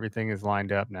Roadcaster. Everything is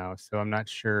lined up now. So I'm not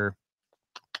sure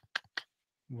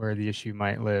where the issue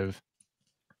might live.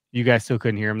 You guys still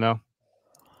couldn't hear him, though?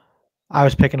 I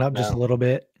was picking up just a little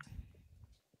bit.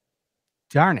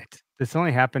 Darn it. This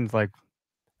only happens like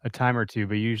a time or two,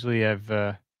 but usually I've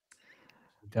when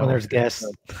there's guests.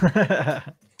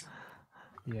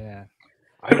 Yeah.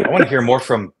 I want to hear more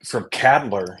from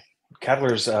Cadler.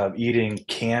 Cadler's eating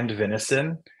canned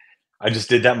venison. I just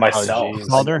did that myself. geez.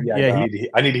 Calder? Yeah, Yeah,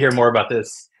 I need to hear more about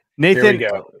this. There we Nathan,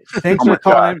 go. thanks Oh for my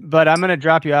calling, but I'm gonna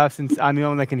drop you off since I'm the only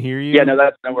one that can hear you. Yeah, no,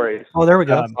 that's no worries. Oh, there we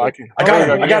go. Um, I got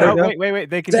him. I got no, him. wait.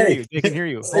 They can hear Stay. you. They can hear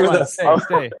you. Stay Hold with on. us.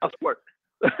 Stay. Of course.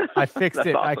 I fixed That's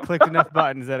it. I awesome. clicked enough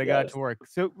buttons that I got it Yes. to work.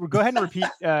 So go ahead and repeat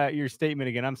your statement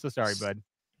again. I'm so sorry, bud.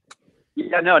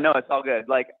 Yeah, no, it's all good.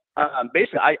 Like,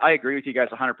 basically, I agree with you guys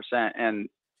 100%. And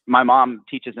my mom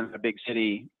teaches in a big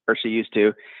city, or she used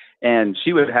to, and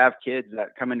she would have kids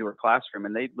that come into her classroom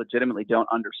and they legitimately don't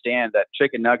understand that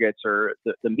chicken nuggets or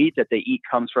the meat that they eat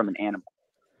comes from an animal.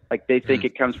 Like they think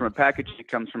it comes from a package, it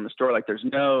comes from a store. Like there's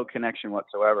no connection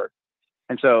whatsoever.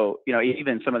 And so,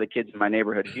 even some of the kids in my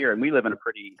neighborhood here, and we live in a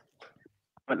pretty,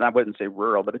 I wouldn't say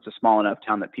rural, but it's a small enough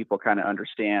town that people kind of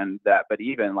understand that. But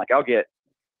even like when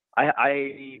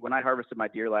I harvested my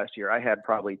deer last year, I had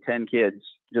probably 10 kids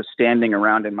just standing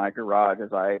around in my garage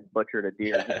as I butchered a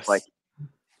deer, just like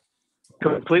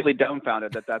completely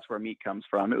dumbfounded that that's where meat comes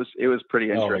from. It was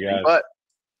pretty interesting, but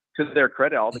to their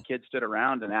credit, all the kids stood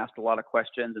around and asked a lot of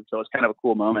questions. And so it's kind of a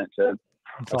cool moment to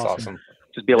That's awesome.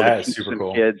 just be able That to is teach super some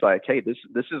cool. kids like, hey, this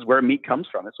is where meat comes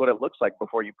from. It's what it looks like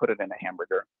before you put it in a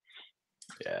hamburger.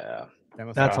 Yeah.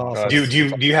 That's awesome. Do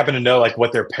you happen to know like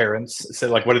what their parents said?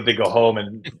 Like, what did they go home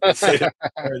and say to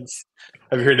their parents?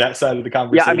 Have you heard that side of the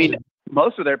conversation? Yeah, I mean,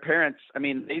 most of their parents, I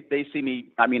mean, they see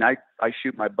me. I mean, I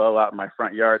shoot my bow out in my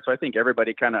front yard, so I think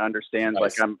everybody kind of understands.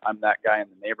 Nice. Like I'm that guy in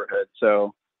the neighborhood.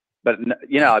 So, but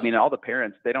I mean, all the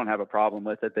parents, they don't have a problem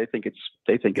with it. They think it's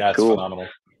cool. Phenomenal.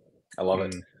 I love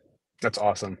it. That's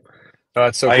awesome. Oh,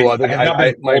 that's so cool. I have not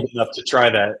been bold enough to try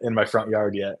that in my front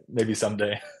yard yet. Maybe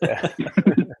someday.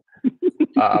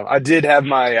 I did have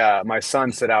my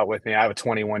son sit out with me. I have a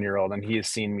 21-year-old, and he has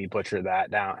seen me butcher that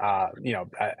down.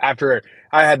 After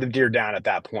I had the deer down at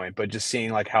that point, but just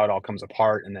seeing like how it all comes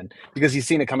apart, and then because he's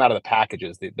seen it come out of the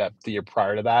packages the year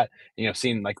prior to that,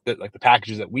 seeing like the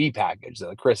packages that we packaged,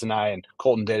 that Chris and I and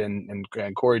Colton did,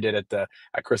 and Corey did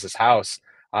at Chris's house.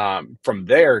 From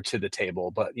there to the table,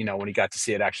 but when he got to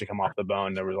see it actually come off the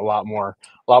bone, there was a lot more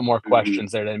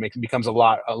questions there. That it becomes a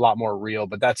lot more real.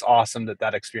 But that's awesome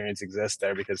that experience exists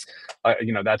there, because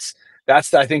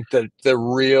that's I think the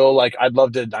real, like, I'd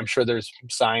love to. I'm sure there's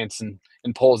science and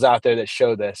polls out there that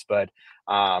show this, but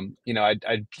I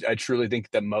truly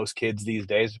think that most kids these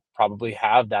days probably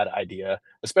have that idea,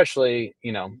 especially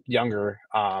younger,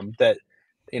 that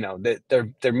that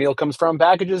their meal comes from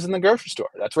packages in the grocery store.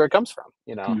 That's where it comes from,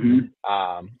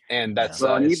 and that's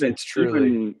it's truly,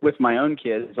 even with my own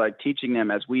kids, like teaching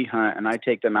them as we hunt and I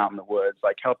take them out in the woods,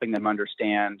 like helping them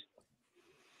understand,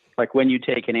 like when you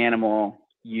take an animal,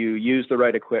 you use the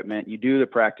right equipment, you do the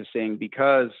practicing,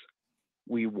 because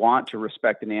we want to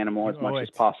respect an animal as much as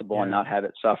possible and not have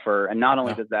it suffer. And not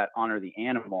only does that honor the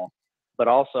animal, but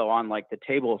also on like the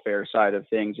table affair side of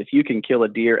things, if you can kill a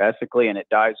deer ethically and it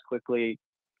dies quickly,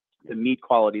 the meat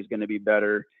quality is going to be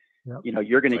better. Yep.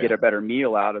 You're going to get a better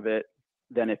meal out of it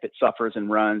than if it suffers and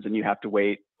runs and you have to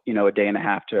wait, a day and a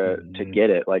half to get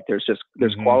it. Like there's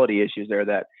quality issues there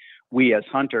that we as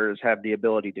hunters have the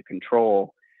ability to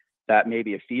control, that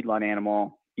maybe a feedlot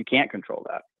animal, you can't control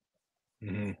that.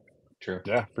 Mm-hmm. True.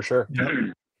 Yeah, for sure.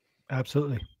 Yep.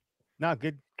 Absolutely. No,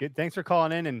 good. Thanks for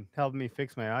calling in and helping me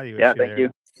fix my audio. Yeah, thank you.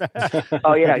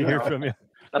 Oh yeah, hear from you.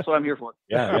 That's what I'm here for.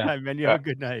 Yeah. Man, you have a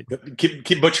good night.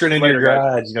 Keep butchering in your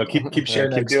garage. Keep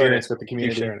sharing that experience with the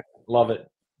community. Love it.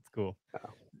 It's cool.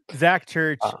 Zach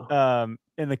Church,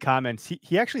 in the comments,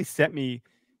 he actually sent me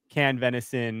canned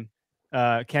venison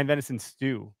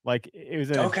stew. Like it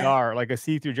was in a jar, like a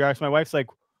see-through jar. So my wife's like,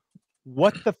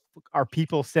 "What the are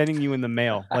people sending you in the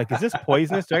mail? Like, is this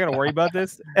poisonous? Do I got to worry about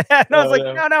this?" And I was like,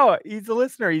 "No, he's a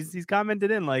listener. He's commented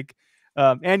in like."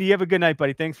 Andy, you have a good night,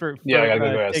 buddy. Thanks for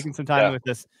taking some time with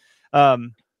us.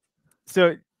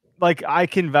 So like I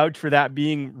can vouch for that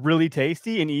being really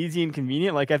tasty and easy and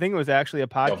convenient. Like I think it was actually a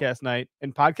podcast night,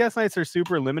 and podcast nights are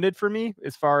super limited for me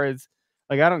as far as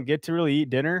like I don't get to really eat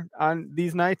dinner on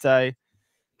these nights. I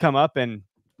come up, and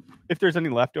if there's any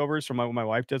leftovers from what my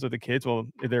wife does with the kids while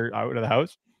they're out of the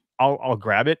house, I'll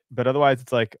grab it. But otherwise,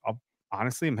 it's like I'm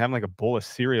having like a bowl of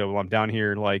cereal while I'm down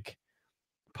here, like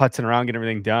putzing around, getting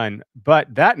everything done.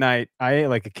 But that night I ate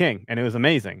like a king, and it was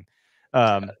amazing.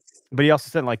 But he also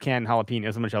sent like canned jalapenos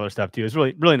and a bunch of other stuff too. It was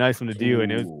really, really nice of him to do. And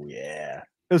it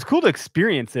was cool to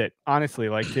experience it, honestly,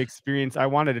 like I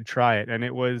wanted to try it. And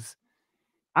it wasn't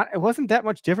that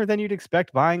much different than you'd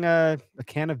expect buying a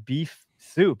can of beef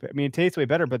soup. I mean, it tastes way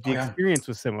better, but the experience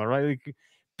was similar, right? Like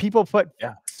people put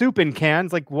soup in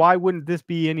cans. Like, why wouldn't this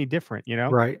be any different?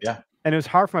 Right. Yeah. And it was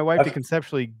hard for my wife to I've-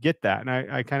 conceptually get that. And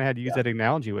I kind of had to use Yeah. that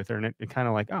analogy with her. And it kind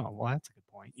of like, oh, well, that's a good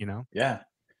point, you know? Yeah.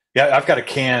 Yeah, I've got a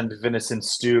canned venison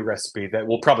stew recipe that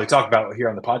we'll probably talk about here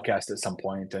on the podcast at some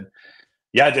point. And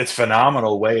yeah, it's a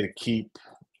phenomenal way to keep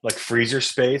like freezer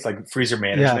space, like freezer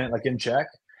management, like in check.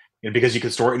 Because you can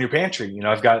store it in your pantry.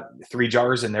 I've got 3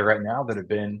 jars in there right now that have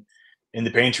been in the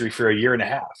pantry for a year and a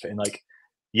half. And like,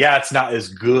 yeah, it's not as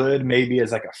good maybe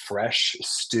as like a fresh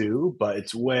stew, but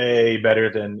it's way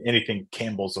better than anything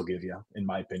Campbell's will give you, in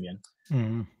my opinion.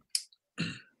 Mhm.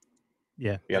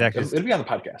 Yeah. Yeah, Zach it'll be on the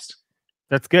podcast.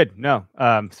 That's good. No,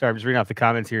 sorry, I'm just reading off the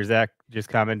comments here. Zach just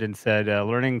commented and said,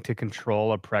 learning to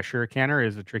control a pressure canner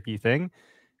is a tricky thing.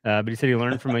 But he said he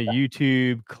learned from a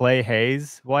YouTube Clay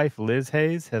Hayes wife, Liz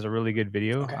Hayes, has a really good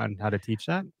video Okay. on how to teach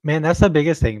that. Man, that's the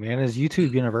biggest thing, man, is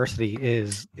YouTube University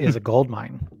is a gold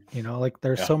mine. Like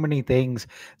there's Yeah. so many things.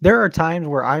 There are times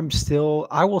where I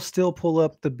will still pull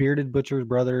up the Bearded Butcher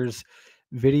Brothers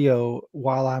video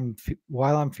while I'm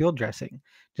field dressing,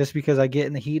 just because I get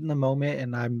in the heat in the moment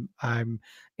and I'm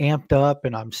amped up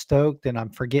and I'm stoked and I'm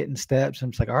forgetting steps. I'm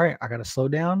just like, all right, I got to slow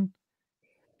down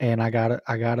and I gotta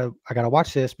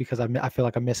watch this because I feel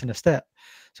like I'm missing a step.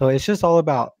 So it's just all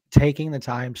about taking the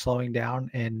time, slowing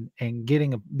down, and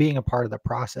being a part of the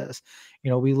process.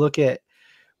 We look at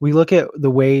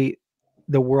the way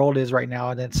the world is right now,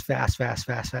 and it's fast.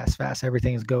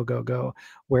 Everything is go, go, go.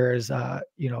 Whereas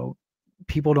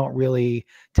people don't really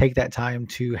take that time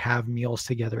to have meals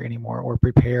together anymore or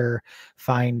prepare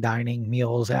fine dining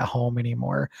meals at home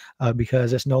anymore,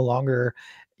 because it's no longer,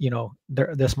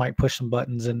 this might push some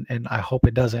buttons, and I hope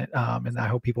it doesn't. And I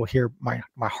hope people hear my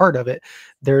heart of it.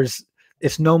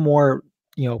 It's no more,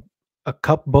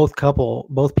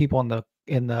 both people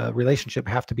in the relationship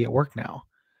have to be at work now.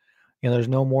 There's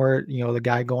no more, the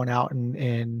guy going out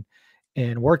and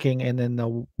working and then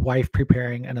the wife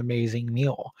preparing an amazing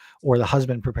meal, or the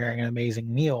husband preparing an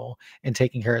amazing meal and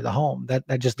taking care of the home.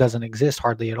 That just doesn't exist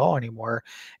hardly at all anymore.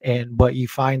 But you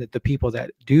find that the people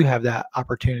that do have that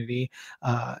opportunity,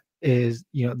 is,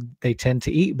 they tend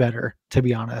to eat better, to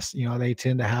be honest. They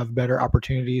tend to have better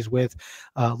opportunities with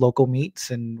local meats,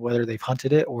 and whether they've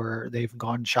hunted it or they've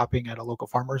gone shopping at a local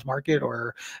farmer's market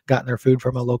or gotten their food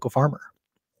from a local farmer.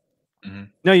 Mm-hmm.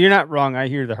 No, you're not wrong. I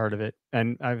hear the heart of it.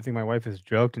 And I think my wife has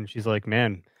joked and she's like,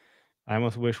 man, I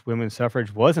almost wish women's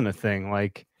suffrage wasn't a thing.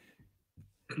 Like,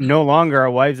 no longer are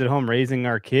wives at home raising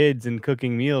our kids and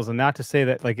cooking meals. And not to say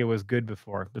that like it was good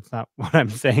before. That's not what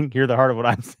I'm saying. Hear the heart of what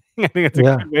I'm saying. I think it's a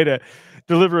good way to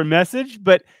deliver a message.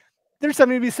 But there's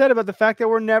something to be said about the fact that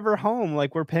we're never home.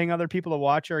 Like, we're paying other people to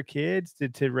watch our kids,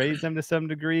 to raise them to some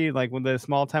degree. Like, when the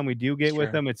small time we do get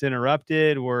with them, it's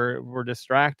interrupted. We're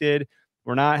distracted.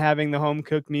 We're not having the home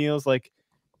cooked meals. Like,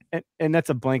 and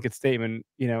that's a blanket statement.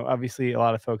 Obviously a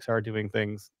lot of folks are doing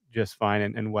things just fine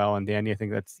and well. And Danny, I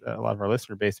think that's a lot of our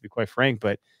listener base, to be quite frank,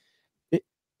 but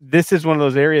this is one of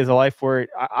those areas of life where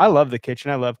I love the kitchen.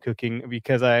 I love cooking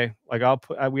because we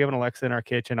have an Alexa in our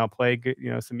kitchen. I'll play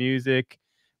some music.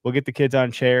 We'll get the kids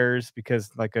on chairs because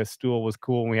like a stool was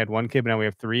cool when we had one kid, but now we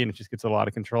have 3 and it just gets a lot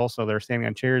of control. So they're standing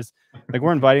on chairs. Like,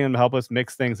 we're inviting them to help us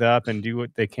mix things up and do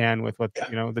what they can with what,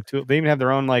 the tool. They even have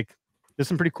their own, like, there's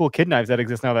some pretty cool kid knives that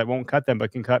exist now that won't cut them,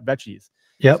 but can cut veggies.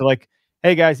 Yep. So like,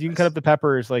 hey guys, you can cut up the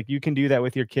peppers. Like, you can do that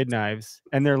with your kid knives,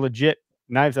 and they're legit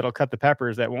knives that'll cut the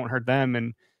peppers that won't hurt them.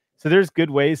 And so there's good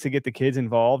ways to get the kids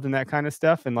involved in that kind of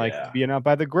stuff. And like being out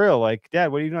by the grill, like,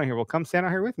 Dad, what are you doing here? Well, come stand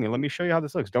out here with me. Let me show you how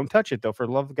this looks. Don't touch it though. For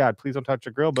the love of God, please don't touch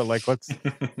the grill. But like, let's,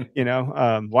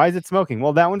 why is it smoking?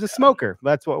 Well, that one's a smoker.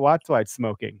 That's why it's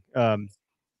smoking. And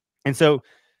so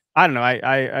I don't know.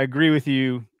 I agree with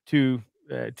you to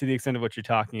the extent of what you're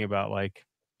talking about. Like,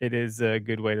 it is a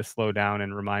good way to slow down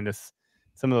and remind us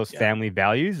some of those family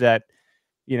values that,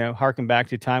 harken back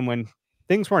to a time when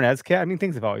things weren't as chaotic. I mean,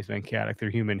 things have always been chaotic through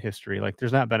human history. Like,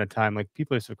 there's not been a time like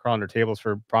people used to crawl under tables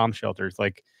for bomb shelters.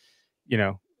 Like,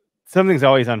 something's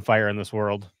always on fire in this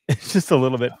world. It's just a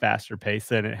little bit faster paced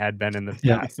than it had been in the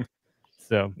past.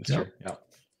 So that's true.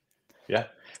 Yeah.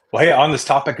 Well, hey, on this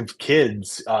topic of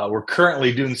kids, we're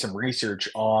currently doing some research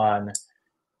on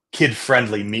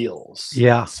kid-friendly meals.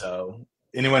 Yeah. So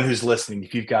anyone who's listening,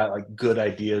 if you've got like good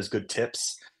ideas, good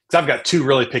tips, because I've got 2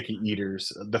 really picky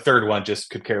eaters. The third one just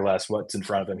could care less what's in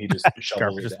front of him. He just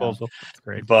shovels it down. That's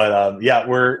great. But yeah,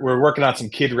 we're working on some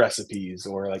kid recipes,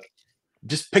 or like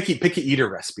just picky eater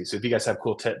recipes. So if you guys have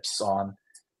cool tips on,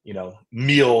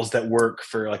 meals that work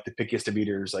for like the pickiest of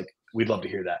eaters, like, we'd love to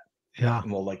hear that. Yeah.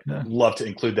 And we'll love to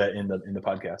include that in the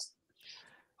podcast.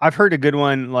 I've heard a good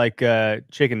one, like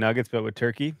chicken nuggets, but with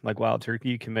turkey, like wild turkey.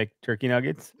 You can make turkey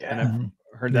nuggets. Yeah. And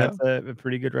I've heard that's a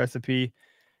pretty good recipe.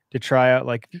 to try out,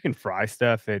 like if you can fry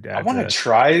stuff, it I adds want to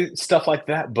try stuff like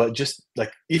that, but just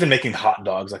like even making hot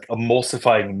dogs, like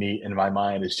emulsifying meat in my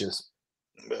mind is just,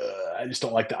 I just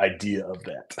don't like the idea of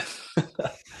that.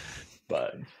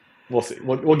 But we'll see.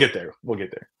 We'll get there. We'll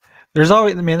get there. There's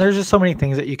always, I mean, there's just so many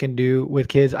things that you can do with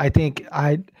kids. I think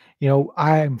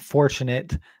I'm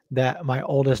fortunate that my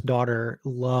oldest daughter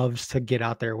loves to get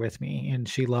out there with me, and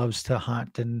she loves to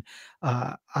hunt. And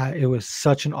it was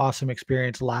such an awesome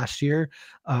experience last year.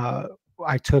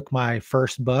 I took my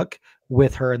first buck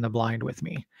with her in the blind with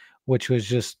me, which was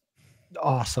just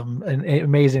awesome, an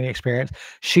amazing experience.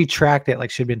 She tracked it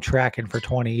like she'd been tracking for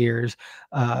 20 years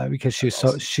because she's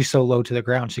so low to the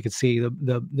ground she could see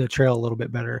the trail a little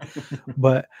bit better.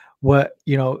 But what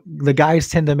the guys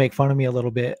tend to make fun of me a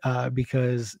little bit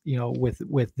because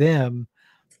with them,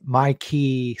 my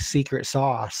key secret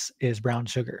sauce is brown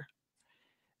sugar,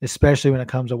 especially when it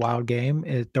comes to wild game.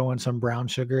 Is throwing some brown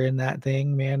sugar in that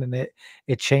thing, man, and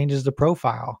it changes the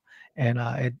profile. And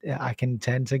I can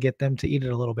tend to get them to eat it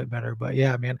a little bit better. But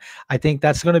yeah, man, I think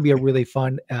that's going to be a really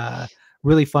fun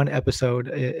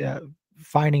episode,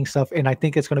 finding stuff. And I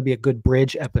think it's going to be a good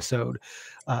bridge episode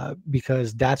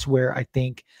because that's where I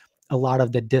think a lot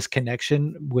of the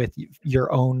disconnection with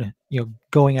your own,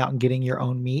 going out and getting your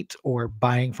own meat or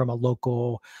buying from a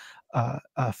local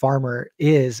farmer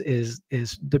is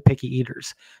the picky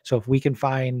eaters. So if we can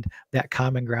find that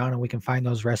common ground and we can find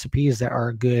those recipes that are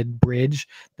a good bridge,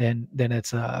 then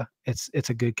it's a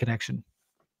good connection.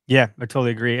 Yeah, I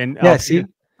totally agree. And yeah, see,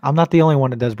 I'm not the only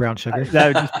one that does brown sugar.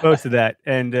 I just posted that.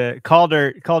 And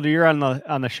Calder, you're on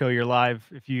the show. You're live.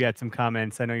 If you got some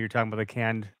comments, I know you're talking about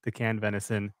the canned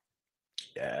venison.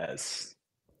 Yes.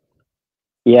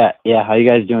 Yeah. How you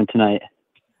guys doing tonight?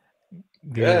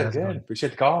 Good.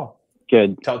 Appreciate the call.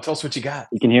 Good. Tell us what you got.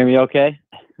 You can hear me okay?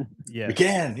 Yeah. We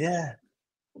can, yeah.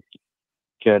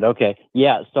 Good, okay.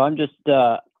 Yeah, so I'm just,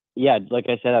 like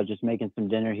I said, I was just making some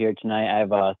dinner here tonight. I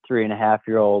have a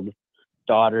 3.5-year-old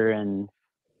daughter, and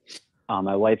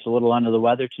my wife's a little under the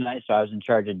weather tonight, so I was in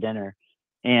charge of dinner.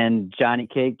 And Johnny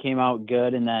cake came out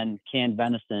good, and then canned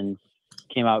venison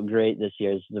came out great this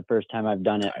year. This is the first time I've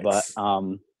done it, Nice.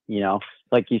 but,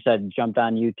 like you said, jumped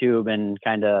on YouTube and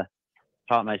kind of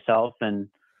taught myself, and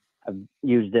I've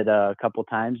used it a couple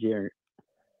times here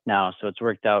now, so it's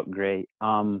worked out great.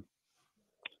 The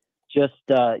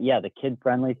kid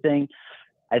friendly thing.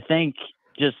 I think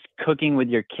just cooking with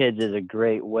your kids is a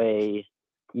great way,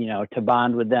 to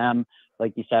bond with them.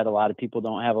 Like you said, a lot of people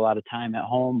don't have a lot of time at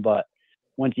home, but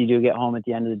once you do get home at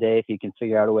the end of the day, if you can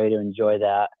figure out a way to enjoy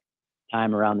that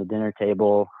time around the dinner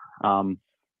table,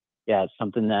 it's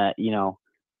something that,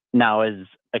 now as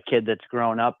a kid that's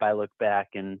grown up, I look back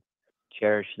and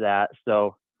cherish that.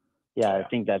 So I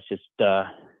think that's just a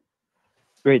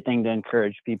great thing to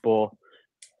encourage people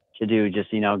to do.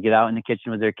 Just, get out in the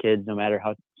kitchen with their kids, no matter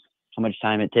how much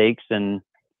time it takes, and,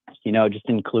 just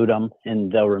include them,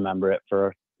 and they'll remember it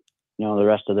for, the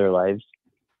rest of their lives.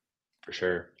 For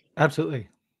sure. Absolutely.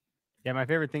 Yeah, my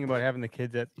favorite thing about having the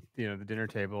kids at the dinner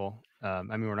table. I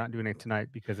mean, we're not doing it tonight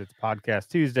because it's Podcast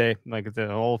Tuesday, like it's a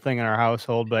whole thing in our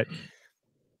household. But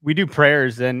we do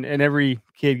prayers, and every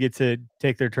kid gets to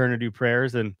take their turn to do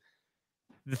prayers. And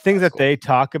the things that they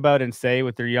talk about and say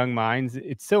with their young minds,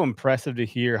 it's so impressive to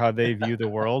hear how they view the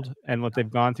world and what they've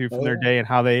gone through from their day and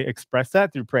how they express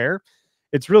that through prayer.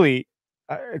 It's really,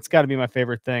 it's got to be my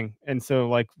favorite thing. And so,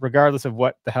 like, regardless of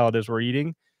what the hell it is we're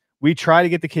eating, we try to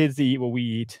get the kids to eat what we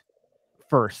eat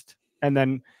first. And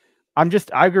then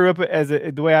I grew up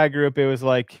the way I grew up, it was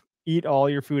like, eat all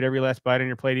your food, every last bite on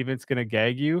your plate, even if it's going to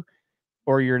gag you,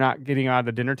 or you're not getting out of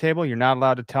the dinner table. You're not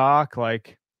allowed to talk.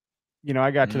 Like,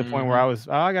 I got to the point where I was,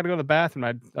 I got to go to the bathroom.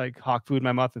 I'd like hawk food in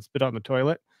my mouth and spit out in the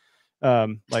toilet.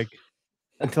 Like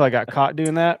until I got caught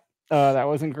doing that. That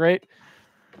wasn't great.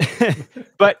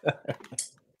 But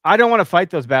I don't want to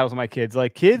fight those battles with my kids.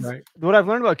 Like kids, right. What I've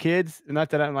learned about kids, and not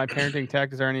that my parenting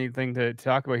tactics are anything to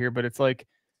talk about here, but it's like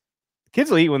kids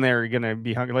will eat when they're going to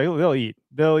be hungry. Like, they'll eat.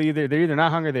 They're either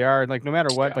not hungry, they are. Like no matter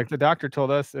what, like the doctor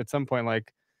told us at some point,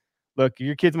 like, look,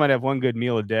 your kids might have one good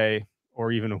meal a day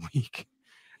or even a week.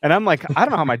 And I'm like, I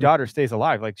don't know how my daughter stays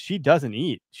alive. Like she doesn't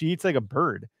eat. She eats like a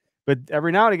bird. But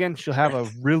every now and again, she'll have a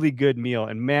really good meal.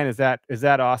 And man, is that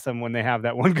awesome when they have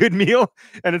that one good meal.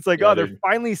 And it's like, they're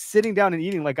finally sitting down and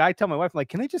eating. Like I tell my wife, I'm like,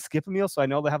 can I just skip a meal so I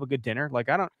know they'll have a good dinner? Like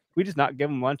we just not give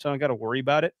them lunch. I don't got to worry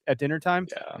about it at dinner time.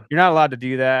 Yeah. You're not allowed to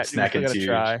do that. Snacking's huge.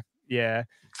 Try. Yeah.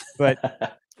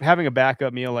 But having a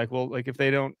backup meal, like, well, like if they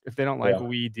don't like what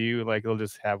we do, like they'll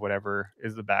just have whatever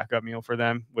is the backup meal for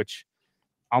them, which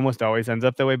almost always ends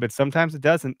up that way, but sometimes it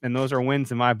doesn't. And those are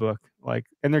wins in my book. Like,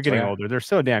 and they're getting older. They're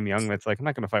so damn young. That's like, I'm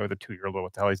not going to fight with a 2-year-old.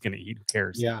 What the hell he's going to eat? Who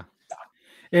cares? Yeah.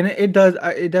 And it does,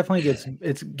 it definitely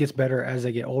gets better as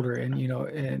they get older. And,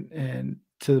 and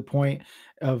to the point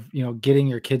of, getting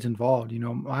your kids involved,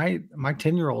 my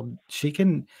 10-year-old,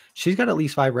 she's got at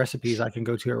least 5 recipes I can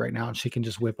go to her right now. And she can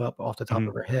just whip up off the top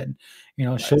of her head.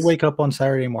 She'll wake up on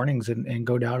Saturday mornings and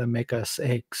go down and make us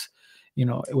eggs,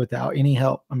 without any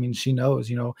help. I mean, she knows,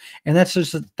 and that's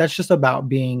just about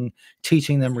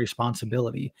teaching them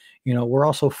responsibility. We're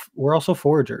also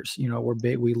foragers. We're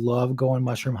big. We love going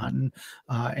mushroom hunting.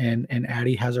 And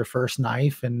Addie has her first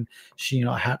knife, and she,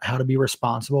 how to be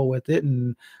responsible with it.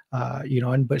 And,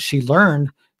 but she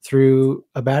learned through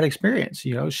a bad experience.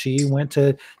 She went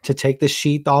to take the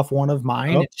sheath off one of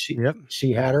mine. And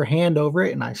she had her hand over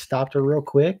it, and I stopped her real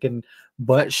quick,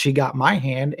 but she got my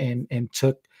hand and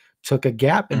took a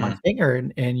gap in my finger.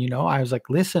 And, I was like,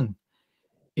 listen,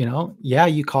 yeah,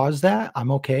 you caused that.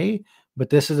 I'm okay. But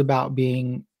this is about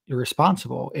being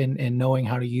responsible and knowing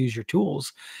how to use your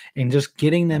tools and just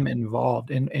getting them involved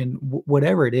and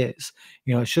whatever it is,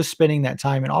 it's just spending that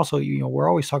time. And also, we're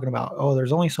always talking about,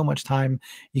 there's only so much time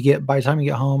you get by the time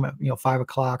you get home at, 5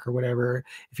 o'clock or whatever.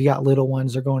 If you got little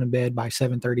ones, they're going to bed by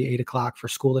 7:30, 8 o'clock for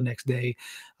school the next day.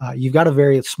 You've got a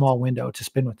very small window to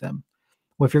spend with them.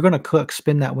 Well, if you're going to cook,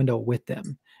 spend that window with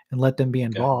them and let them be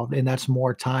involved. And that's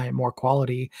more time, more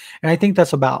quality. And I think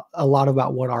that's a lot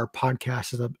about what our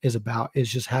podcast is about,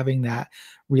 is just having that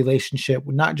relationship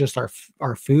with not just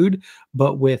our food,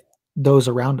 but with those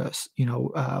around us.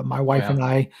 My wife and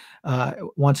I,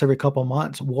 once every couple of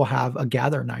months, we'll have a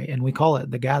gather night, and we call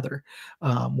it the gather,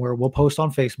 where we'll post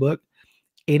on Facebook.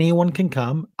 Anyone can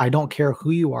come. I don't care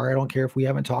who you are. I don't care if we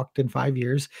haven't talked in 5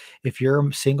 years. If you're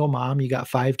a single mom, you got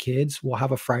 5 kids, we'll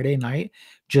have a Friday night.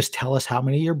 Just tell us how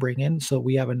many you're bringing, so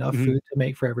we have enough food to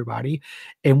make for everybody.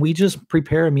 And we just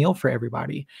prepare a meal for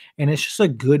everybody. And it's just a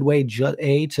good way,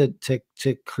 to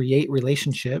create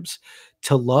relationships,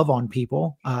 to love on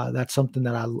people. That's something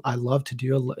that I love to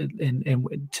do.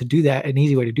 And to do that, an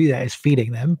easy way to do that is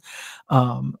feeding them.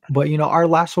 But our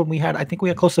last one I think we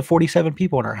had close to 47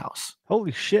 people in our house.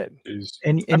 Holy shit.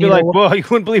 And I'd be like, whoa, you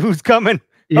wouldn't believe who's coming.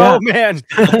 Yeah. Oh man.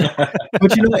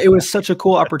 But it was such a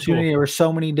cool opportunity. There were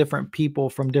so many different people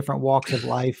from different walks of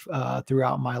life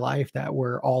throughout my life that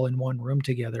were all in one room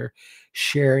together,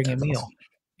 sharing a meal.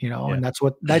 And that's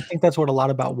what I think that's what a lot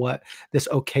about what this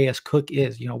Okayest Cook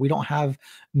is. We don't have $1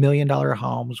 million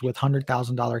homes with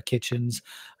 $100,000 kitchens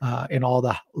and all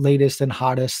the latest and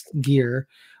hottest gear.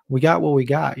 We got what we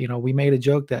got. We made a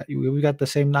joke that we got the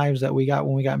same knives that we got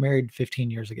when we got married 15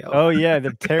 years ago. Oh yeah,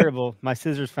 they're terrible. My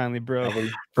scissors finally broke.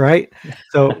 Right.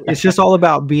 So it's just all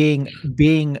about being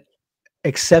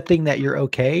accepting that you're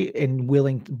okay and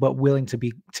willing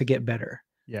to get better.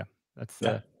 Yeah, that's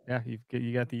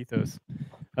you got the ethos.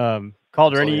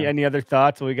 Calder, any other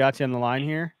thoughts? We got you on the line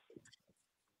here.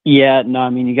 Yeah, no, I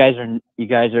mean, you guys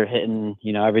are hitting,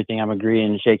 everything. I'm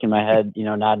agreeing, shaking my head,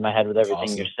 nodding my head with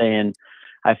everything you're saying.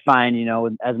 I find,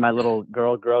 as my little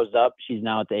girl grows up, she's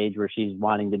now at the age where she's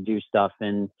wanting to do stuff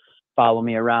and follow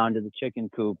me around to the chicken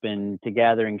coop and to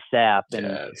gathering sap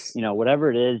and,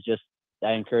 whatever it is. Just,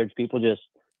 I encourage people, just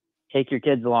take your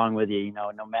kids along with you,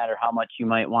 no matter how much you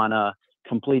might want to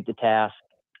complete the task,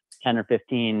 10 or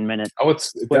 15 minutes. Oh,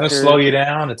 it's going to slow you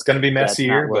down. It's going to be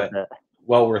messier, but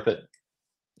well worth it.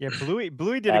 Yeah, Bluey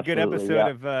did a good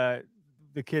episode of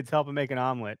the kids helping make an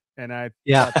omelet, and I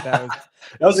thought that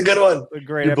was a good one. A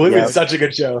great episode. Bluey is such a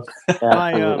good show.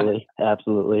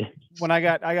 Absolutely. When I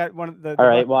got one of the. All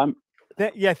right. Well,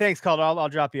 thanks, Calder. I'll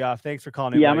drop you off. Thanks for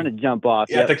calling in. Yeah, I'm gonna jump off.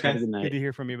 Yeah, thanks, man. Good to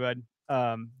hear from you, bud.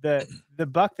 The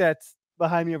buck that's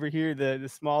behind me over here, the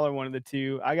smaller one of the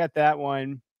two, I got that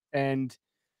one and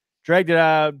dragged it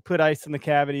out, put ice in the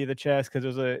cavity of the chest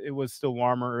because it was still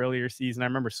warmer earlier season. I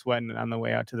remember sweating on the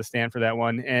way out to the stand for that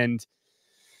one, and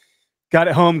got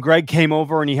it home. Greg came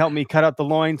over and he helped me cut out the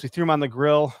loins. We threw them on the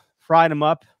grill, fried them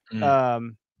up.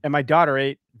 And my daughter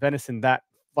ate venison that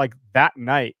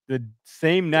night, the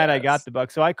same night I got the buck.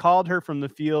 So I called her from the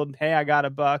field. Hey, I got a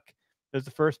buck. It was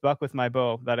the first buck with my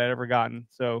bow that I'd ever gotten.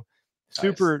 So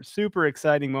super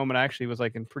exciting moment. I actually was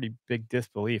in pretty big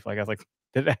disbelief. I was like,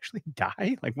 did it actually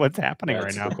die? What's happening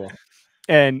right now? Cool.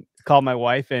 And called my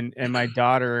wife and my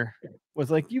daughter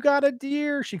was like, you got a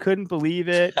deer. She couldn't believe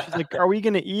it. She's like, are we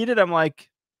going to eat it? I'm like,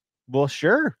 well,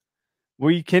 sure.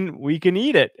 We can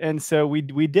eat it. And so we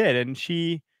did. And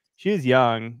she was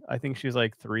young. I think she was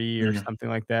 3 or something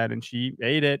like that. And she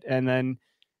ate it. And then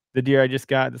the deer I just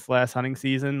got this last hunting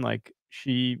season,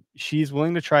 she's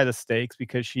willing to try the steaks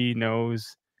because she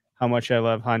knows how much I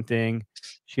love hunting.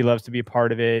 She loves to be a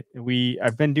part of it.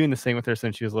 I've been doing this thing with her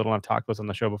since she was little. I've talked about this on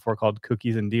the show before, called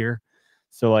Cookies and Deer.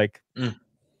 So like,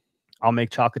 I'll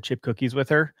make chocolate chip cookies with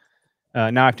her.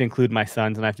 Now I have to include my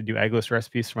sons, and I have to do eggless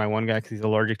recipes for my one guy because he's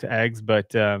allergic to eggs.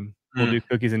 But we'll do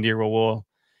cookies and deer.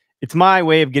 It's my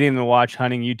way of getting them to watch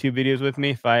hunting YouTube videos with me.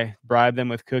 If I bribe them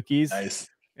with cookies, Nice.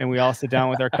 And we all sit down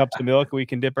with our cups of milk, and we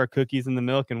can dip our cookies in the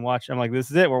milk and watch. I'm like, this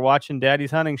is it. We're watching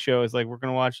Daddy's hunting shows. Like, we're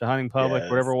gonna watch the Hunting Public,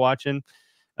 whatever we're watching,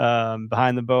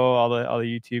 Behind the Bow, all the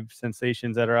YouTube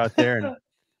sensations that are out there. And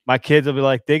my kids will be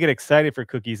like, they get excited for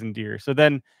cookies and deer. So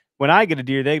then when I get a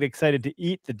deer, they get excited to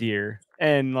eat the deer,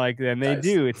 and like then they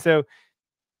do. And so,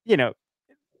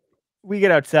 we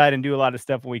get outside and do a lot of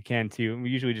stuff when we can too. And we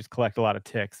usually just collect a lot of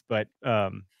ticks, but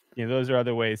those are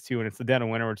other ways too. And it's the dead of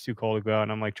winter where it's too cold to go out,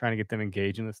 and I'm like trying to get them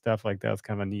engaged in this stuff. Like, that was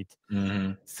kind of a neat,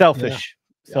 selfish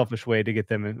way to get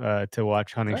them to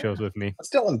watch hunting shows with me.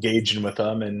 Still engaging with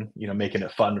them and making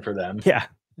it fun for them. Yeah.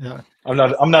 I'm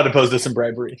not opposed to some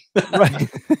bribery.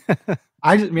 Right.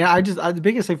 The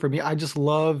biggest thing for me, I just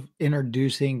love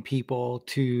introducing people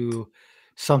to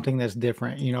something that's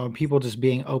different, and people just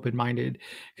being open-minded.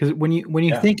 Because when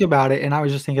you think about it, and I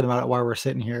was just thinking about it while we're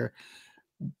sitting here,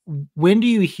 when do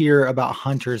you hear about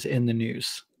hunters in the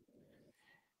news?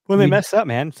 When they mess up,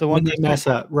 man. So when they mess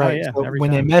up, right? So when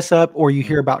they mess up, or you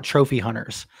hear about trophy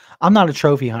hunters. I'm not a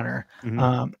trophy hunter,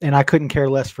 and I couldn't care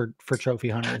less for trophy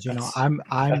hunters. I'm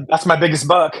that's my biggest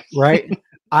buck, right?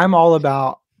 I'm all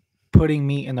about putting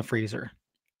meat in the freezer.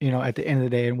 At the end of the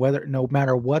day, and no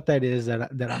matter what that is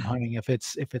that I'm hunting, if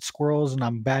it's squirrels and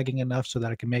I'm bagging enough so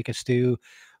that I can make a stew,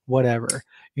 whatever.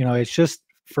 It's just,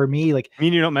 for me, like,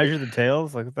 you don't measure the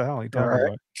tails? Like, what the hell are you talking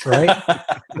about? Right?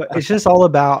 But it's just all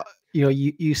about, you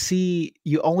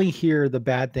only hear the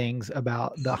bad things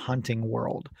about the hunting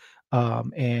world.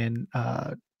 And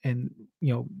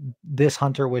this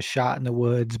hunter was shot in the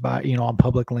woods by, on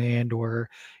public land, or,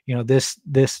 this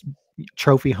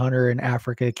trophy hunter in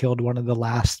Africa killed one of the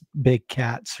last big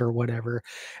cats or whatever.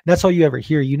 That's all you ever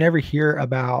hear. You never hear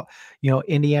about,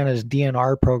 Indiana's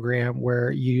DNR program, where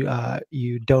you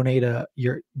donate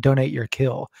your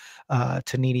kill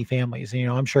to needy families.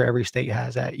 I'm sure every state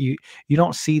has that. You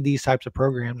don't see these types of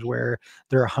programs where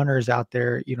there are hunters out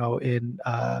there, in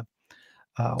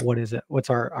what is it?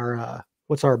 What's our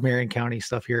Marion County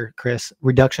stuff here, Chris?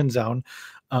 Reduction zone,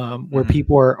 where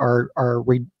people are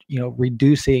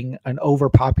reducing an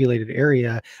overpopulated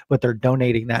area, but they're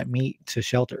donating that meat to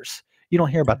shelters. You don't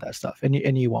hear about that stuff,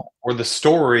 and you won't. Or the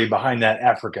story behind that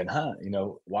African hunt.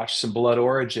 Watch some Blood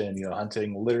Origin.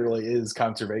 Hunting literally is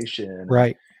conservation.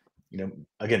 Right.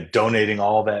 Again, donating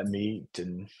all that meat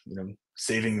and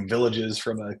saving villages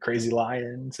from a crazy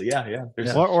lion. So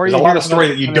there's a lot of story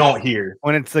that you don't hear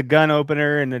when it's a gun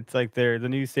opener, and it's like the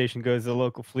news station goes to the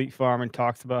local fleet farm and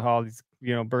talks about how these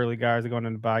burly guys are going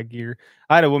in to buy gear.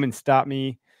 I had a woman stop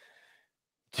me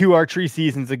 2 archery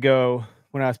seasons ago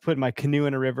when I was putting my canoe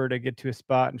in a river to get to a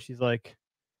spot, and she's like,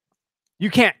 you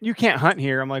can't hunt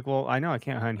here. I'm like, well, I know I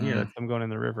can't hunt here. I'm going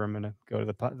in the river. I'm gonna go to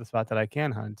the spot that I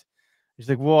can hunt. She's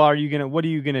like, well, what are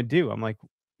you gonna do? I'm like,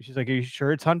 she's like, are you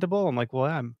sure it's huntable? I'm like,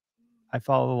 well, I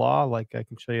follow the law. Like, I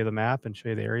can show you the map and show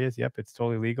you the areas. Yep, it's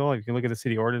totally legal. You can look at the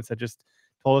city ordinance that just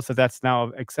told us that that's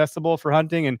now accessible for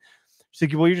hunting. And she's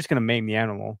like, well, you're just gonna maim the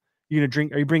animal. You're gonna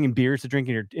drink. Are you bringing beers to drink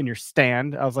in your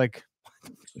stand? I was like,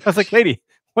 lady,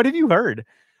 what have you heard?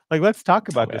 Like, let's talk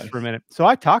about this for a minute. So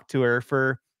I talked to her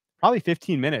for probably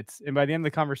 15 minutes. And by the end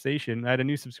of the conversation, I had a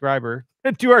new subscriber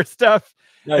to our stuff.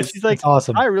 Nice. And she's like,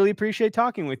 awesome. I really appreciate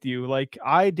talking with you. Like,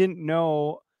 I didn't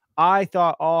know. I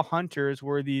thought all hunters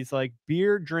were these like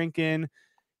beer drinking,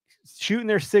 shooting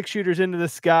their 6-shooters into the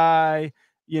sky,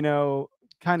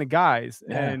 kind of guys.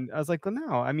 Yeah. And I was like, well,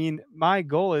 no, I mean, my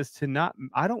goal is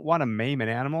I don't want to maim an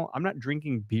animal. I'm not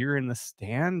drinking beer in the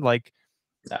stand. Like,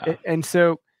 and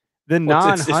so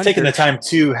it's taking the time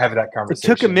to have that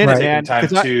conversation. It took a minute, man.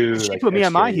 She put me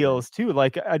on my heels too.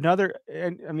 Like, and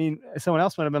I mean, someone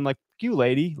else might have been like, you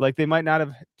lady, like, they might not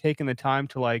have taken the time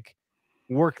to like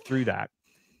work through that.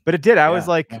 But it did. I was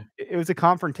like, it was a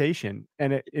confrontation,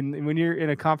 and when you're in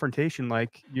a confrontation,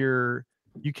 like, you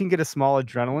can get a small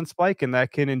adrenaline spike, and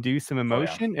that can induce some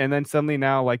emotion, and then suddenly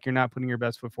now, like, you're not putting your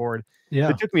best foot forward. Yeah,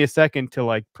 it took me a second to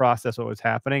like process what was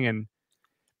happening,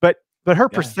 but her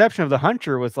perception of the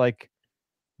hunter was like,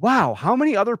 wow, how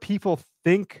many other people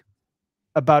think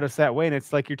about us that way? And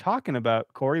it's like you're talking about,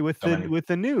 Corey, with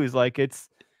the news, like, it's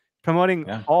promoting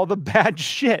all the bad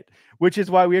shit, which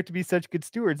is why we have to be such good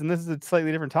stewards. And this is a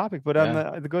slightly different topic, but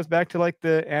it goes back to like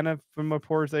the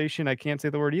anthropomorphization. I can't say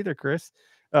the word either, Chris.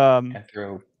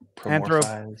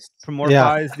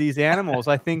 Anthropomorphize these animals.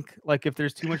 I think, like, if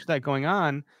there's too much of that going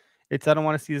on, I don't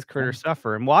want to see this critter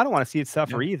suffer. And I don't want to see it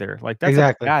suffer either. Like that's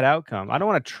Exactly. a bad outcome. I don't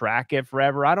want to track it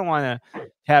forever. I don't want to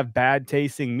have bad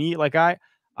tasting meat. Like I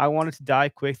want it to die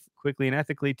quickly and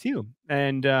ethically too.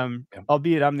 And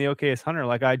albeit I'm the okayest hunter,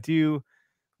 like I do,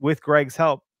 with Greg's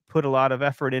help, put a lot of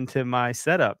effort into my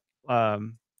setup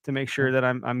to make sure that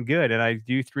I'm good. And I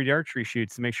do 3D archery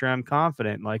shoots to make sure I'm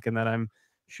confident, like, and that I'm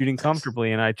shooting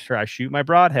comfortably. And I shoot my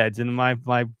broadheads and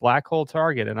my black hole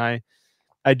target. And I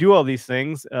do all these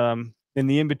things in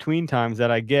the in-between times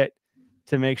that I get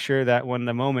to make sure that when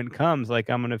the moment comes, like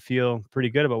I'm going to feel pretty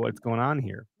good about what's going on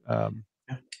here.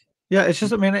 Yeah, it's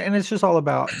just, I mean, and it's just all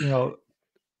about,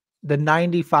 the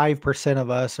 95% of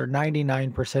us or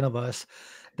 99% of us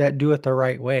that do it the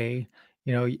right way.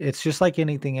 It's just like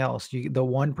anything else. The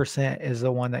 1% is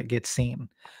the one that gets seen.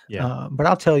 Yeah. But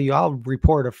I'll tell you, I'll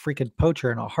report a freaking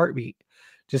poacher in a heartbeat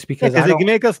just because it can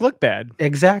make us look bad.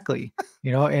 Exactly.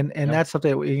 And that's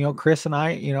something, Chris and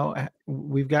I,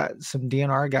 we've got some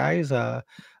DNR guys,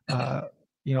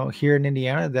 here in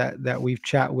Indiana that we've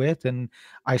chat with, and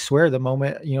I swear the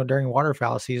moment, during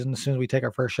waterfowl season, as soon as we take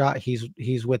our first shot,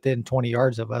 he's within 20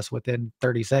 yards of us within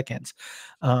 30 seconds.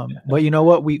 But you know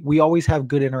what? We always have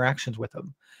good interactions with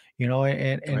them,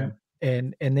 and then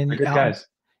they're good guys.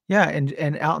 Yeah,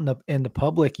 and out in the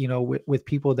public, with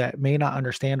people that may not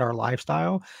understand our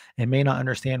lifestyle and may not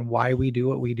understand why we do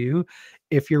what we do.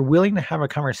 If you're willing to have a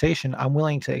conversation, I'm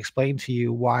willing to explain to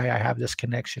you why I have this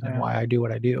connection and why I do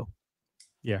what I do.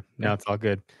 Yeah, no, it's all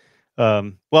good.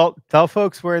 Well, tell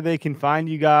folks where they can find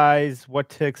you guys, what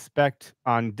to expect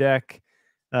on deck,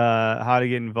 how to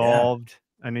get involved.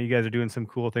 I know you guys are doing some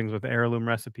cool things with heirloom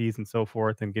recipes and so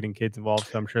forth and getting kids involved.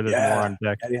 So I'm sure there's more on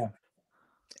deck.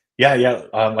 Yeah.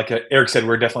 Like Eric said,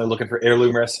 we're definitely looking for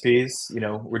heirloom recipes.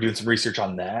 We're doing some research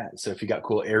on that. So if you got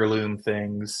cool heirloom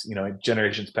things,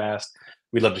 generations past,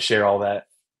 we'd love to share all that.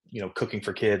 Cooking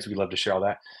for kids, we'd love to share all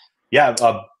that. Yeah,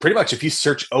 pretty much if you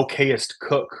search Okayest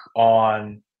Cook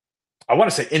on, I want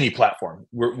to say any platform,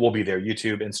 we'll be there.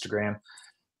 YouTube, Instagram,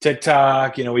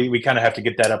 TikTok. We kind of have to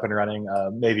get that up and running.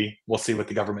 Maybe we'll see what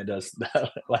the government does,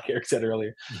 like Eric said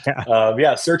earlier.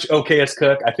 Search Okayest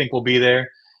Cook. I think we'll be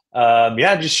there.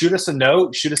 Just shoot us a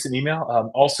note, shoot us an email.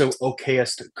 Also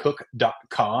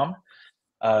okayestcook.com.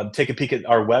 Take a peek at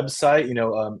our website,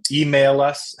 email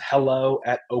us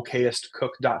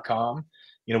hello@okayestcook.com.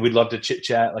 We'd love to chit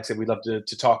chat. Like I said, we'd love to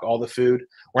talk all the food.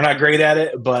 We're not great at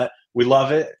it, but we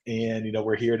love it. And,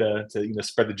 we're here to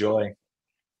spread the joy.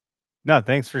 No,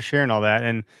 thanks for sharing all that.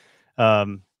 And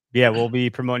we'll be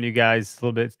promoting you guys a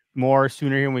little bit more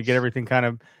sooner here when we get everything kind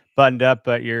of buttoned up,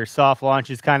 but your soft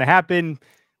launches kind of happen.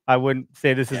 I wouldn't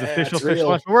say this is official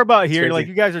launch, but we're about here. Like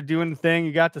you guys are doing the thing.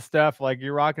 You got the stuff, like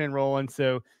you're rocking and rolling.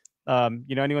 So,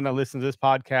 anyone that listens to this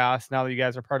podcast, now that you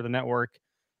guys are part of the network,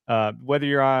 whether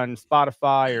you're on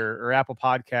Spotify or Apple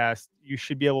Podcasts, you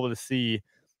should be able to see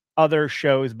other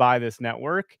shows by this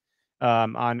network.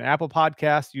 On Apple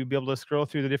Podcasts, you'll be able to scroll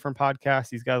through the different podcasts.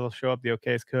 These guys will show up, the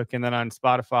Okayest Cook. And then on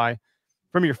Spotify,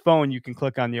 from your phone, you can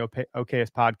click on the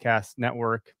Okayest Podcast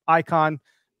Network icon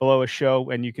below a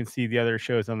show, and you can see the other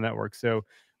shows on the network. So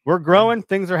we're growing.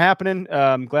 Things are happening.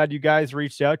 I'm glad you guys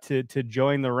reached out to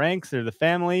join the ranks or the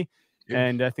family.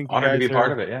 And I think you honored guys to be a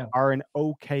part of it. are an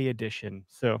okay addition.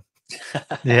 So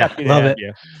love it.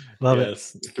 Love it.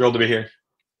 Thrilled to be here.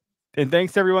 And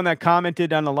thanks to everyone that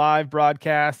commented on the live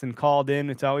broadcast and called in.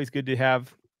 It's always good to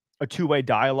have a two-way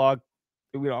dialogue.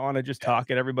 We don't want to just talk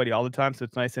at everybody all the time. So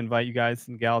it's nice to invite you guys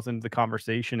and gals into the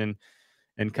conversation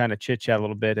and kind of chit chat a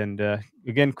little bit. And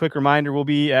again, quick reminder, we'll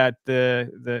be at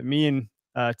me and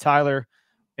Tyler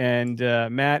and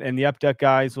Matt and the Upduck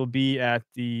guys will be at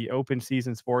the Open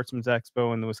Season Sportsman's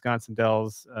Expo in the Wisconsin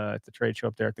Dells at the trade show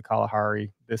up there at the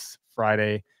Kalahari this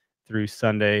Friday through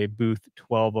Sunday, booth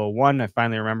 1201. I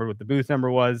finally remembered what the booth number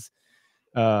was.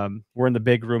 We're in the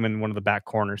big room in one of the back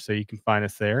corners, so you can find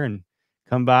us there and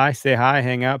come by, say hi,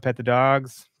 hang out, pet the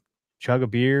dogs, chug a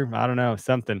beer. I don't know,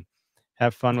 something.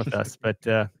 Have fun with us. But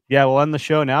we'll end the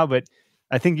show now. But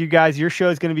I think you guys, your show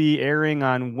is going to be airing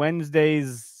on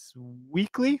Wednesdays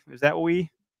weekly. Is that what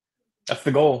That's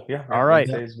the goal. Yeah. All right.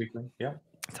 Wednesdays weekly. Yeah.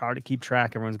 It's hard to keep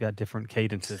track. Everyone's got different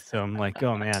cadences. So I'm like,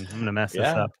 oh man, I'm going to mess this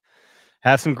up.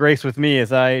 Have some grace with me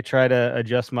as I try to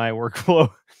adjust my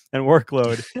workflow and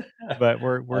workload, but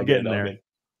we're getting there,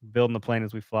 building the plane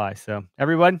as we fly. So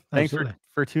everyone, thanks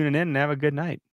for tuning in and have a good night.